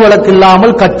 கணக்கு வழக்கு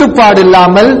இல்லாமல், கட்டுப்பாடு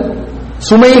இல்லாமல்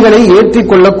சுமைகளை ஏற்றிக்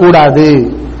கொள்ளக்கூடாது.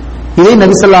 இதை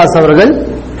நபி ஸல்லல்லாஹு அலைஹி அவர்கள்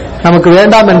நமக்கு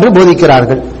வேண்டாம் என்று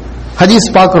போதிக்கிறார்கள். ஹதீஸ்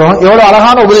பார்க்கிறோம், எவ்வளவு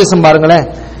அழகான உபதேசம் பாருங்களேன்.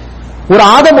 ஒரு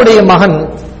ஆதமுடைய மகன்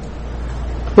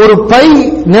ஒரு பை,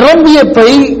 நிரம்பிய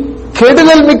பை,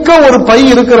 கெடுதல் மிக்க ஒரு பை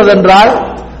இருக்கிறது என்றால்,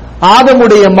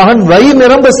 ஆதமுடைய மகன் வயிறு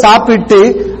நிரம்ப சாப்பிட்டு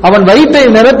அவன் வயிற்றை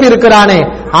நிரப்பி இருக்கிறானே,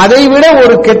 அதைவிட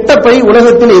ஒரு கெட்ட பை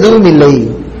உலகத்தில் எதுவும் இல்லை.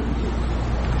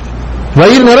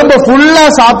 வயிறு நிரம்ப ஃபுல்லா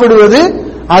சாப்பிடுவது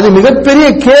அது மிகப்பெரிய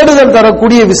கேடுதல்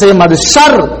தரக்கூடிய விஷயம். அது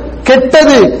ஷர்,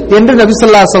 கெட்டது என்று நபி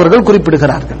ஸல்லல்லாஹு அலைஹி அவர்கள்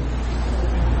குறிப்பிடுகிறார்கள்.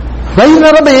 வயிறு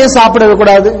நிரம்ப ஏன்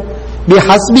சாப்பிடக்கூடாது? பி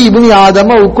ஹஸ்பி இப்னி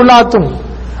ஆதம உக்குலாத்தும்,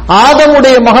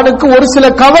 ஆதமுடைய மகனுக்கு ஒரு சில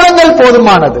கவலங்கள்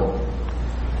போதுமானது.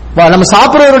 நம்ம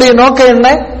சாப்பிடுறவருடைய நோக்கம் என்ன?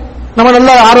 நம்ம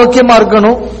நல்லா ஆரோக்கியமா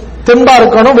இருக்கணும், தெம்பா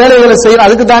இருக்கணும், வேலைகளை செய்யணும்.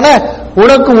 அதுக்கு தானே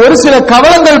உனக்கு ஒரு சில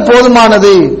கவலங்கள்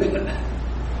போதுமானது.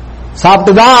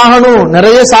 சாப்பிட்டுதான் ஆகணும்,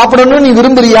 நிறைய சாப்பிடணும் நீ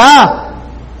விரும்புறியா?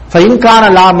 ஃபைன்கான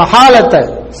லா மஹாலத்தை,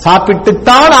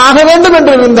 சாப்பிட்டுத்தான் ஆக வேண்டும்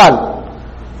என்று இருந்தால்,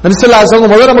 நபி ஸல்லல்லாஹு அலைஹி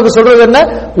வஸல்லம் முதல்ல நமக்கு சொல்றது என்ன?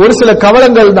 ஒரு சில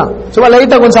கவலங்கள் தான். சும்மா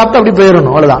லைட்டா கொஞ்சம் சாப்பிட்டு அப்படி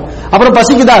போயிடணும், அவ்வளவுதான். அப்புறம்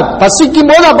பசிக்குதா, பசிக்கும்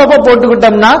போது அப்பப்போ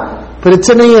போட்டுக்கிட்டோம்னா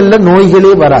பிரச்சனையே இல்லை,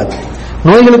 நோய்களே வராது.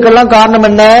 நோய்களுக்கெல்லாம் காரணம்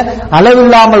என்ன?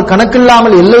 அளவில்லாமல்,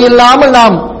 கணக்கில்லாமல், எல்லையில்லாமல்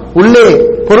நாம் உள்ளே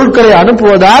பொருட்களை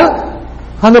அனுப்புவதால்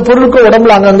அந்த பொருட்கள்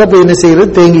உடம்புல அங்கங்க போய் என்ன செய்யறது?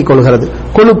 தேங்கிக் கொள்கிறது.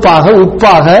 கொழுப்பாக,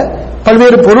 உப்பாக,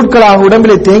 பல்வேறு பொருட்களாக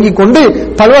உடம்பிலே தேங்கிக் கொண்டு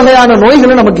பல்வகையான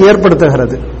நோய்களை நமக்கு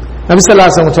ஏற்படுத்துகிறது. நபி ஸல்லல்லாஹு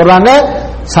அலைஹி வஸல்லம் சொல்றாங்க,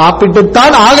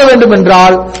 சாப்பிட்டுத்தான் ஆக வேண்டும்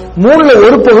என்றால் மூணுல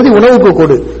ஒரு பகுதி உணவுக்கு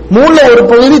கொடு, மூணுல ஒரு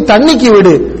பகுதி தண்ணிக்கு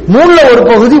விடு, மூணுல ஒரு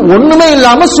பகுதி ஒண்ணுமே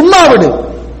இல்லாம சும்மா விடு.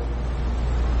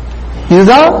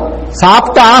 இதுதான்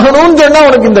சாப்பிட்டு ஆகணும்னு சொன்னா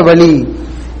உனக்கு இந்த வழி.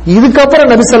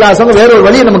 இதுக்கப்புறம் நபி ஸல்லல்லாஹு அலைஹி வஸல்லம் வேற ஒரு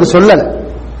வழியை நமக்கு சொல்லல.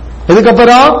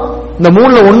 இதுக்கப்புறம் இந்த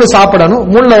மூணுல ஒண்ணு சாப்பிடணும்,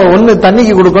 மூணுல ஒண்ணு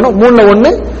தண்ணிக்கு கொடுக்கணும், மூணுல ஒண்ணு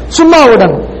சும்மா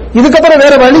விடணும். இதுக்கப்புறம்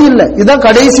வேற வழி இல்லை. இதுதான்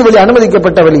கடைசி வழி,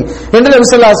 அனுமதிக்கப்பட்ட வழி என்று நபி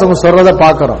ஸல்லல்லாஹு அலைஹி வஸல்லம் சொல்றதை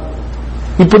பார்க்கிறோம்.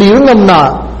 இப்படி இருந்தோம்னா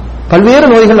பல்வேறு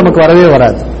நோய்கள் நமக்கு வரவே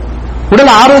வராது.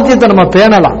 உடல் ஆரோக்கியத்தை நம்ம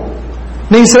பேணலாம்.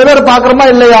 நீங்க சில பேர் பாக்குறோமா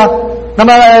இல்லையா?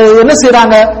 நம்ம என்ன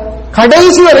செய்யறாங்க?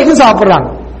 கடைசி வரைக்கும் சாப்பிடுறாங்க,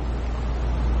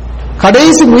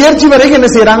 கடைசி முயற்சி வரைக்கும்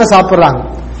என்ன செய்யறாங்க? சாப்பிடுறாங்க.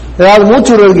 ஏதாவது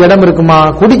மூச்சு விடுறதுக்கு இடம் இருக்குமா?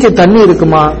 குடிக்க தண்ணி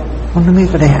இருக்குமா? ஒண்ணுமே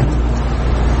கிடையாது.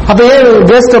 அப்ப ஏன்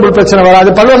கேஸ் ட்ரபிள் பிரச்சனை வராது?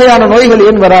 பல்வகையான நோய்கள்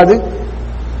ஏன் வராது?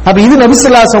 அப்ப இது நபி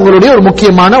ஸல்லல்லாஹு அலைஹி வஸல்லம் ஒரு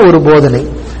முக்கியமான ஒரு போதனை.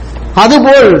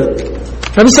 அதுபோல்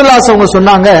நபி ஸல்லல்லாஹு அலைஹி வஸல்லம்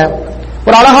சொன்னாங்க,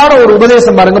 ஒரு அழகான ஒரு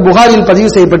உபதேசம் பாருங்க, புகாரியில் பதிவு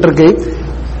செய்யப்பட்டிருக்கு.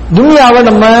 துன்யாவை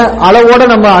நம்ம அளவோட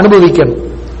நம்ம அனுபவிக்கணும்.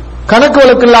 கணக்கு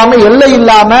வழக்கு இல்லாம, எல்லை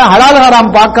இல்லாம, ஹலால்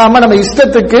ஹராம் பார்க்காம நம்ம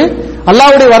இஷ்டத்துக்கு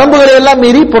அல்லாஹ்வுடைய வரம்புகளை எல்லாம்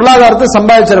மீறி பொருளாதாரத்தை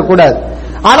சம்பாதிச்சிடக்கூடாது.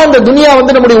 ஆனா இந்த துன்யா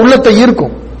நம்முடைய உள்ளத்தை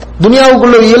ஈர்க்கும்.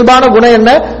 துன்யாவுக்குள்ள இயல்பான குணம்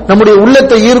என்ன? நம்முடைய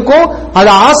உள்ளத்தை ஈர்க்கும், அது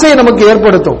ஆசையை நமக்கு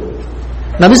ஏற்படுத்தும்.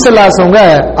 நபி ஸல்லல்லாஹு அலைஹி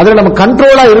வஸல்லம் அதுல நம்ம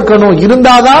கண்ட்ரோலா இருக்கணும்.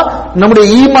 இருந்தாதான் நம்முடைய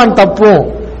ஈமான் தப்பும்.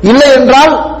 இல்லை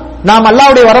என்றால் நாம்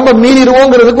அல்லாஹ்வுடைய வரம்பை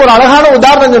மீறிடுவோங்கிறதுக்கு ஒரு அழகான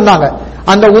உதாரணம் சொன்னாங்க.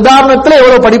 அந்த உதாரணத்துல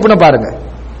எவ்வளவு படிப்புன்னு பாருங்க.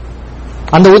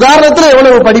 அந்த உதாரணத்துல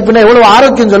எவ்வளவு படிப்புன்னு, எவ்வளவு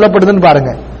ஆரோக்கியம் சொல்லப்படுதுன்னு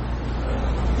பாருங்க.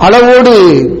 அளவோடு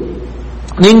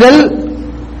நீங்கள்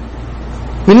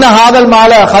இன்ன ஹாதல்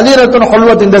மால ஹதீரத்துன்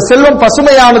ஹுல்வத், இந்த செல்வம்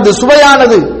பசுமையானது,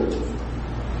 சுவையானது.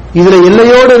 இதுல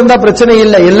எல்லையோடு இருந்தா பிரச்சனை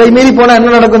இல்லை. எல்லை மீறி போனா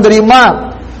என்ன நடக்கும் தெரியுமா?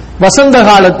 வசந்த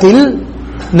காலத்தில்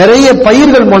நிறைய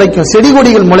பயிர்கள் முளைக்கும், செடி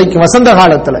கொடிகள் முளைக்கும். வசந்த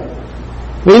காலத்துல,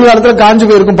 வெயில் காலத்துல காஞ்சு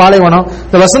போயிருக்கும் பாலைவனம்.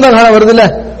 இந்த வசந்த காலம் வருதுல்ல,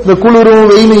 இந்த குளிரும்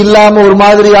வெயிலும் இல்லாம ஒரு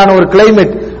மாதிரியான ஒரு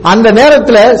கிளைமேட். அந்த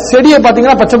நேரத்துல செடியை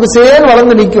பாத்தீங்கன்னா பச்சை பசேல்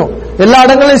வளர்ந்து நிற்கும், எல்லா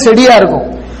இடங்களையும் செடியா இருக்கும்.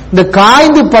 இந்த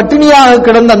காய்ந்து பட்டினியாக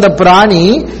கிடந்த அந்த பிராணி,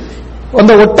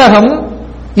 அந்த ஒட்டகம்,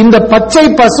 இந்த பச்சை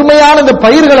பசுமையான இந்த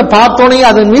பயிர்களை பார்த்தோன்னே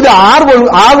அதன் மீது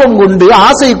ஆர்வம் கொண்டு,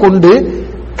 ஆசை கொண்டு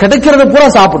கிடைக்கிறத பூரா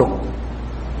சாப்பிடும்.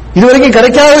 இதுவரைக்கும்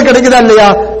கிடைக்காதது கிடைக்குதா இல்லையா?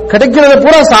 கிடைக்கிறத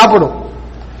பூரா சாப்பிடும்.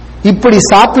 இப்படி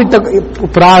சாப்பிட்ட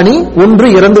பிராணி ஒன்று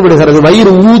இறந்து விடுகிறது,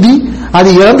 வயிறு ஊதி அது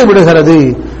இறந்து விடுகிறது.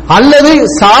 அல்லது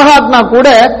சாகாட்னா கூட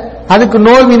அதுக்கு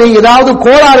நோவினை ஏதாவது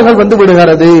கோளாறுகள் வந்து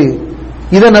விடுகிறது.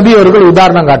 இத நபி அவர்கள்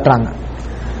உதாரணம் காட்டுறாங்க.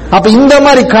 அப்ப இந்த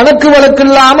மாதிரி கணக்கு வழக்கு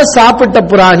இல்லாம சாப்பிட்ட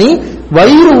பிராணி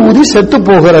வயிறு ஊதி செத்து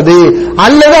போகிறது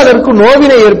அல்லது அதற்கு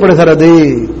நோவினை ஏற்படுகிறது.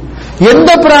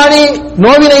 எந்த பிராணி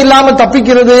நோவினை இல்லாம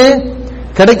தப்பிக்கிறது?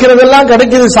 கிடைக்கிறதெல்லாம்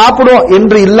கிடைக்கிறது சாப்பிடும்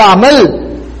என்று இல்லாமல்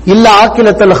இல்ல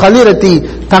ஆக்கிலத்தல் ஹலிரத்தி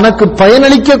தனக்கு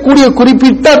பயனளிக்கக்கூடிய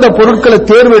குறிப்பிட்ட அந்த பொருட்களை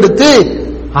தேர்வெடுத்து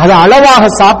அதை அளவாக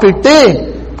சாப்பிட்டு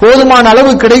போதுமான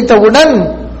அளவு கிடைத்தவுடன்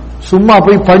சும்மா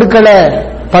போய்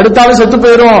படுத்தாலும் செத்து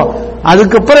போயிடும்.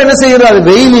 அதுக்கப்புறம் என்ன செய்யறது? அது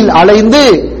வெயிலில் அலைந்து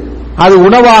அது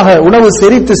உணவு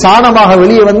செரித்து சாணமாக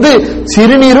வெளியே வந்து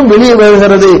சிறுநீரும் வெளியே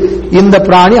வருகிறது. இந்த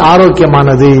பிராணி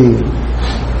ஆரோக்கியமானது.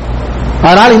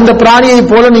 ஆனால் இந்த பிராணியை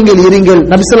போல நீங்கள் இருங்கள்.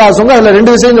 நபி ஸல்லல்லாஹு அலைஹி வஸல்லம் அதுல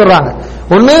ரெண்டு விஷயம் சொல்றாங்க.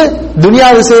 ஒன்னு துனியா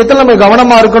விஷயத்தில் நம்ம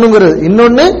கவனமா இருக்கணுங்கிறது,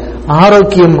 இன்னொன்னு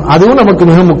ஆரோக்கியம், அதுவும் நமக்கு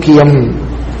மிக முக்கியம்.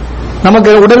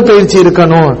 நமக்கு உடற்பயிற்சி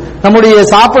இருக்கணும், நம்முடைய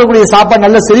சாப்பிடக்கூடிய சாப்பாடு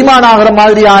நல்ல செரிமான ஆகிற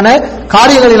மாதிரியான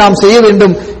காரியங்களை நாம் செய்ய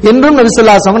வேண்டும் என்றும் நபி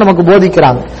ஸல்லல்லாஹு அலைஹி வஸல்லம் நமக்கு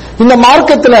போதிக்கிறாங்க. இந்த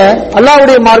மார்க்கத்துல,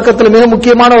 அல்லாஹ்வுடைய மார்க்கத்துல மிக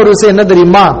முக்கியமான ஒரு விஷயம் என்ன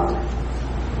தெரியுமா?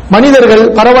 மனிதர்கள்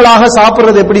பரவலாக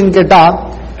சாப்பிடுறது எப்படின்னு கேட்டா,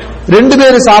 2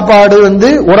 பேர் சாப்பாடு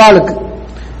ஒரு ஆளுக்கு,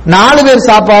 4 பேர்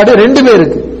சாப்பாடு 2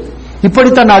 பேருக்கு,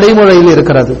 இப்படித்தான் நடைமுறையில்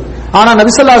இருக்கிறது. ஆனா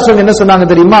நபி ஸல்லல்லாஹு அலைஹி வஸல்லம் என்ன சொன்னாங்க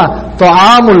தெரியுமா?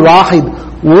 துஆமுல் வாஹித்,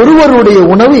 ஒருவருடைய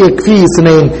உணவு யக்ஃபி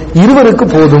இஸ்னைன், 2 பேருக்கு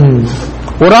போதும்.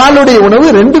 ஒரு ஆளுடைய உணவு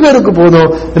 2 பேருக்கு போதும்,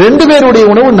 2 பேருடைய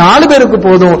உணவு 4 பேருக்கு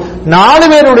போதும், 4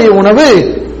 பேருடைய உணவு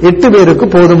 8 பேருக்கு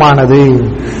போதுமானது.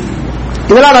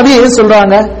 இதெல்லாம் நபி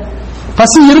சொல்றாங்க.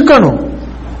 பசி இருக்கணும்,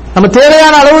 நம்ம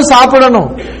தேவையான அளவு சாப்பிடணும்,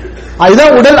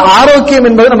 அதுதான் உடல் ஆரோக்கியம்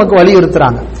என்பது நமக்கு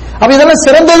வலியுறுத்துறாங்க. அப்ப இதெல்லாம்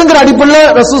சிறந்ததுங்கிற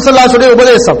அடிப்படையில் ரசூல் ஸல்லல்லாஹு அலைஹி வஸல்லம்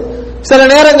உபதேசம். சில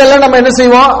நேரங்கள்ல நம்ம என்ன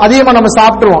செய்வோம், அதிகமா நம்ம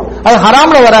சாப்பிட்டுருவோம், அது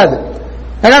ஹராம்ல வராது.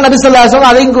 ஏன்னா நபி ஸல்லல்லாஹு அலைஹி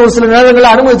வஸல்லம் அதையும் ஒரு சில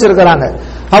நேரங்களில் அனுமதிச்சிருக்கிறாங்க.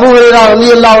 அபூ ஹுரைரா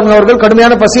ரலியல்லாஹு அன்ஹு அவர்கள்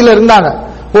கடுமையான பசியில இருந்தாங்க.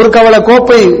 ஒரு கவலை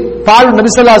கோப்பை பால் நபி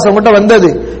ஸல்லல்லாஹு அலைஹி வஸல்லம் வந்தது,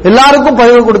 எல்லாருக்கும்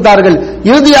பகிர்ந்து கொடுத்தார்கள்.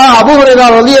 இறுதியாக அபூ ஹுரைரா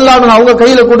ரலியல்லாஹு அன்ஹு அவங்க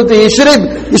கையில கொடுத்து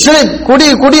இஷ்ரிப்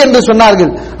குடி என்று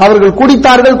சொன்னார்கள். அவர்கள்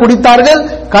குடித்தார்கள்.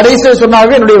 கடைசியில்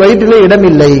சொன்னார்கள், என்னுடைய வயிற்றிலே இடம்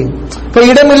இல்லை. இப்ப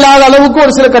இடம் இல்லாத அளவுக்கு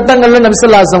ஒரு சில கட்டங்கள்ல நபி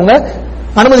ஸல்லல்லாஹு அலைஹி வஸல்லம்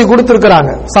அனுமதி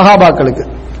கொடுத்திருக்கிறாங்க சஹாபாக்களுக்கு.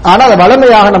 ஆனா அதை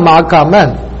வளமையாக நம்ம ஆக்காம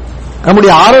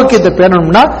நம்முடைய ஆரோக்கியத்தை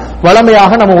பேணணும்னா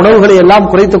வளமையாக நம்ம உணவுகளை எல்லாம்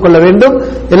குறைத்துக் கொள்ள வேண்டும்.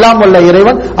 எல்லாம் வல்ல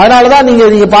இறைவன். அதனாலதான்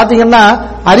நீங்க பாத்தீங்கன்னா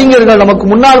அறிஞர்கள், நமக்கு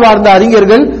முன்னால் வாழ்ந்த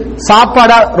அறிஞர்கள்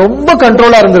சாப்பாடா ரொம்ப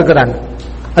கண்ட்ரோலா இருந்திருக்கிறாங்க.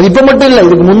 அது இப்ப மட்டும் இல்ல,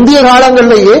 இதுக்கு முந்தைய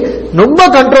காலங்கள்லயே ரொம்ப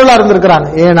கண்ட்ரோலா இருந்திருக்கிறாங்க.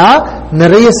 ஏன்னா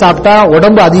நிறைய சாப்பிட்டா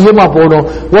உடம்பு அதிகமா போடும்,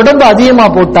 உடம்பு அதிகமா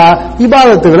போட்டா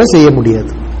இபாதத்துகளை செய்ய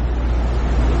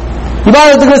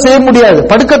முடியாது,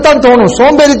 படுக்கத்தான் தோணும்,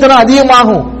 சோம்பேறித்தனம்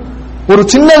அதிகமாகும், ஒரு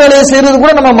சின்ன வேலையை செய்யறது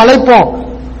கூட நம்ம மலைப்போம்.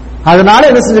 அதனால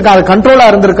என்ன செஞ்சிருக்காங்க, கண்ட்ரோலா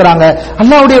இருந்திருக்கிறாங்க.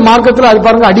 அல்லாஹ்வுடைய மார்க்கத்துல அது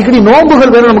பாருங்க, அடிக்கடி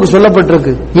நோன்புகள் வேற நமக்கு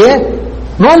சொல்லப்பட்டிருக்கு. ஏன்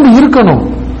நோன்பு இருக்கணும்?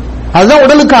 அதுதான்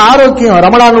உடலுக்கு ஆரோக்கியம்.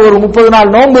 ரமலான் ஒரு 30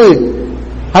 நாள் நோன்பு,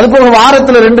 அது போக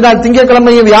வாரத்துல 2 நாள்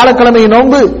திங்கட்கிழமையும் வியாழக்கிழமையும்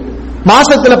நோன்பு,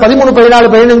 மாசத்துல 13, 14,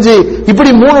 15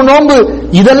 இப்படி 3 நோன்பு.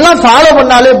 இதெல்லாம் ஃபாலோ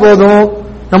பண்ணாலே போதும்,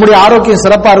 நம்முடைய ஆரோக்கியம்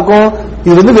சிறப்பா இருக்கும்.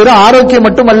 இது வெறும் ஆரோக்கியம்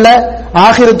மட்டுமல்ல,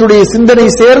 ஆகிரத்துடைய சிந்தனை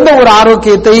சேர்ந்த ஒரு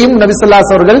ஆரோக்கியத்தையும் நபி ஸல்லல்லாஹு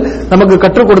அலைஹி அவர்கள் நமக்கு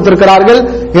கற்றுக் கொடுத்திருக்கிறார்கள்.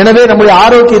 எனவே நம்முடைய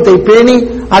ஆரோக்கியத்தை பேணி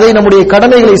அதை நம்முடைய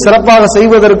கடமைகளை சிறப்பாக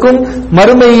செய்வதற்கும்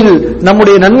மறுமையில்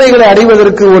நம்முடைய நன்மைகளை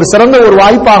அடைவதற்கு ஒரு சிறந்த ஒரு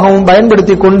வாய்ப்பாகவும்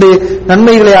பயன்படுத்திக் கொண்டு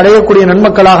நன்மைகளை அடையக்கூடிய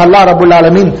நன்மக்களாக அல்லாஹ் ரப்பல்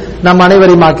ஆலமீன் நம்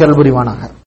அனைவரையும் ஆக்கி அருள் புரிவானாக.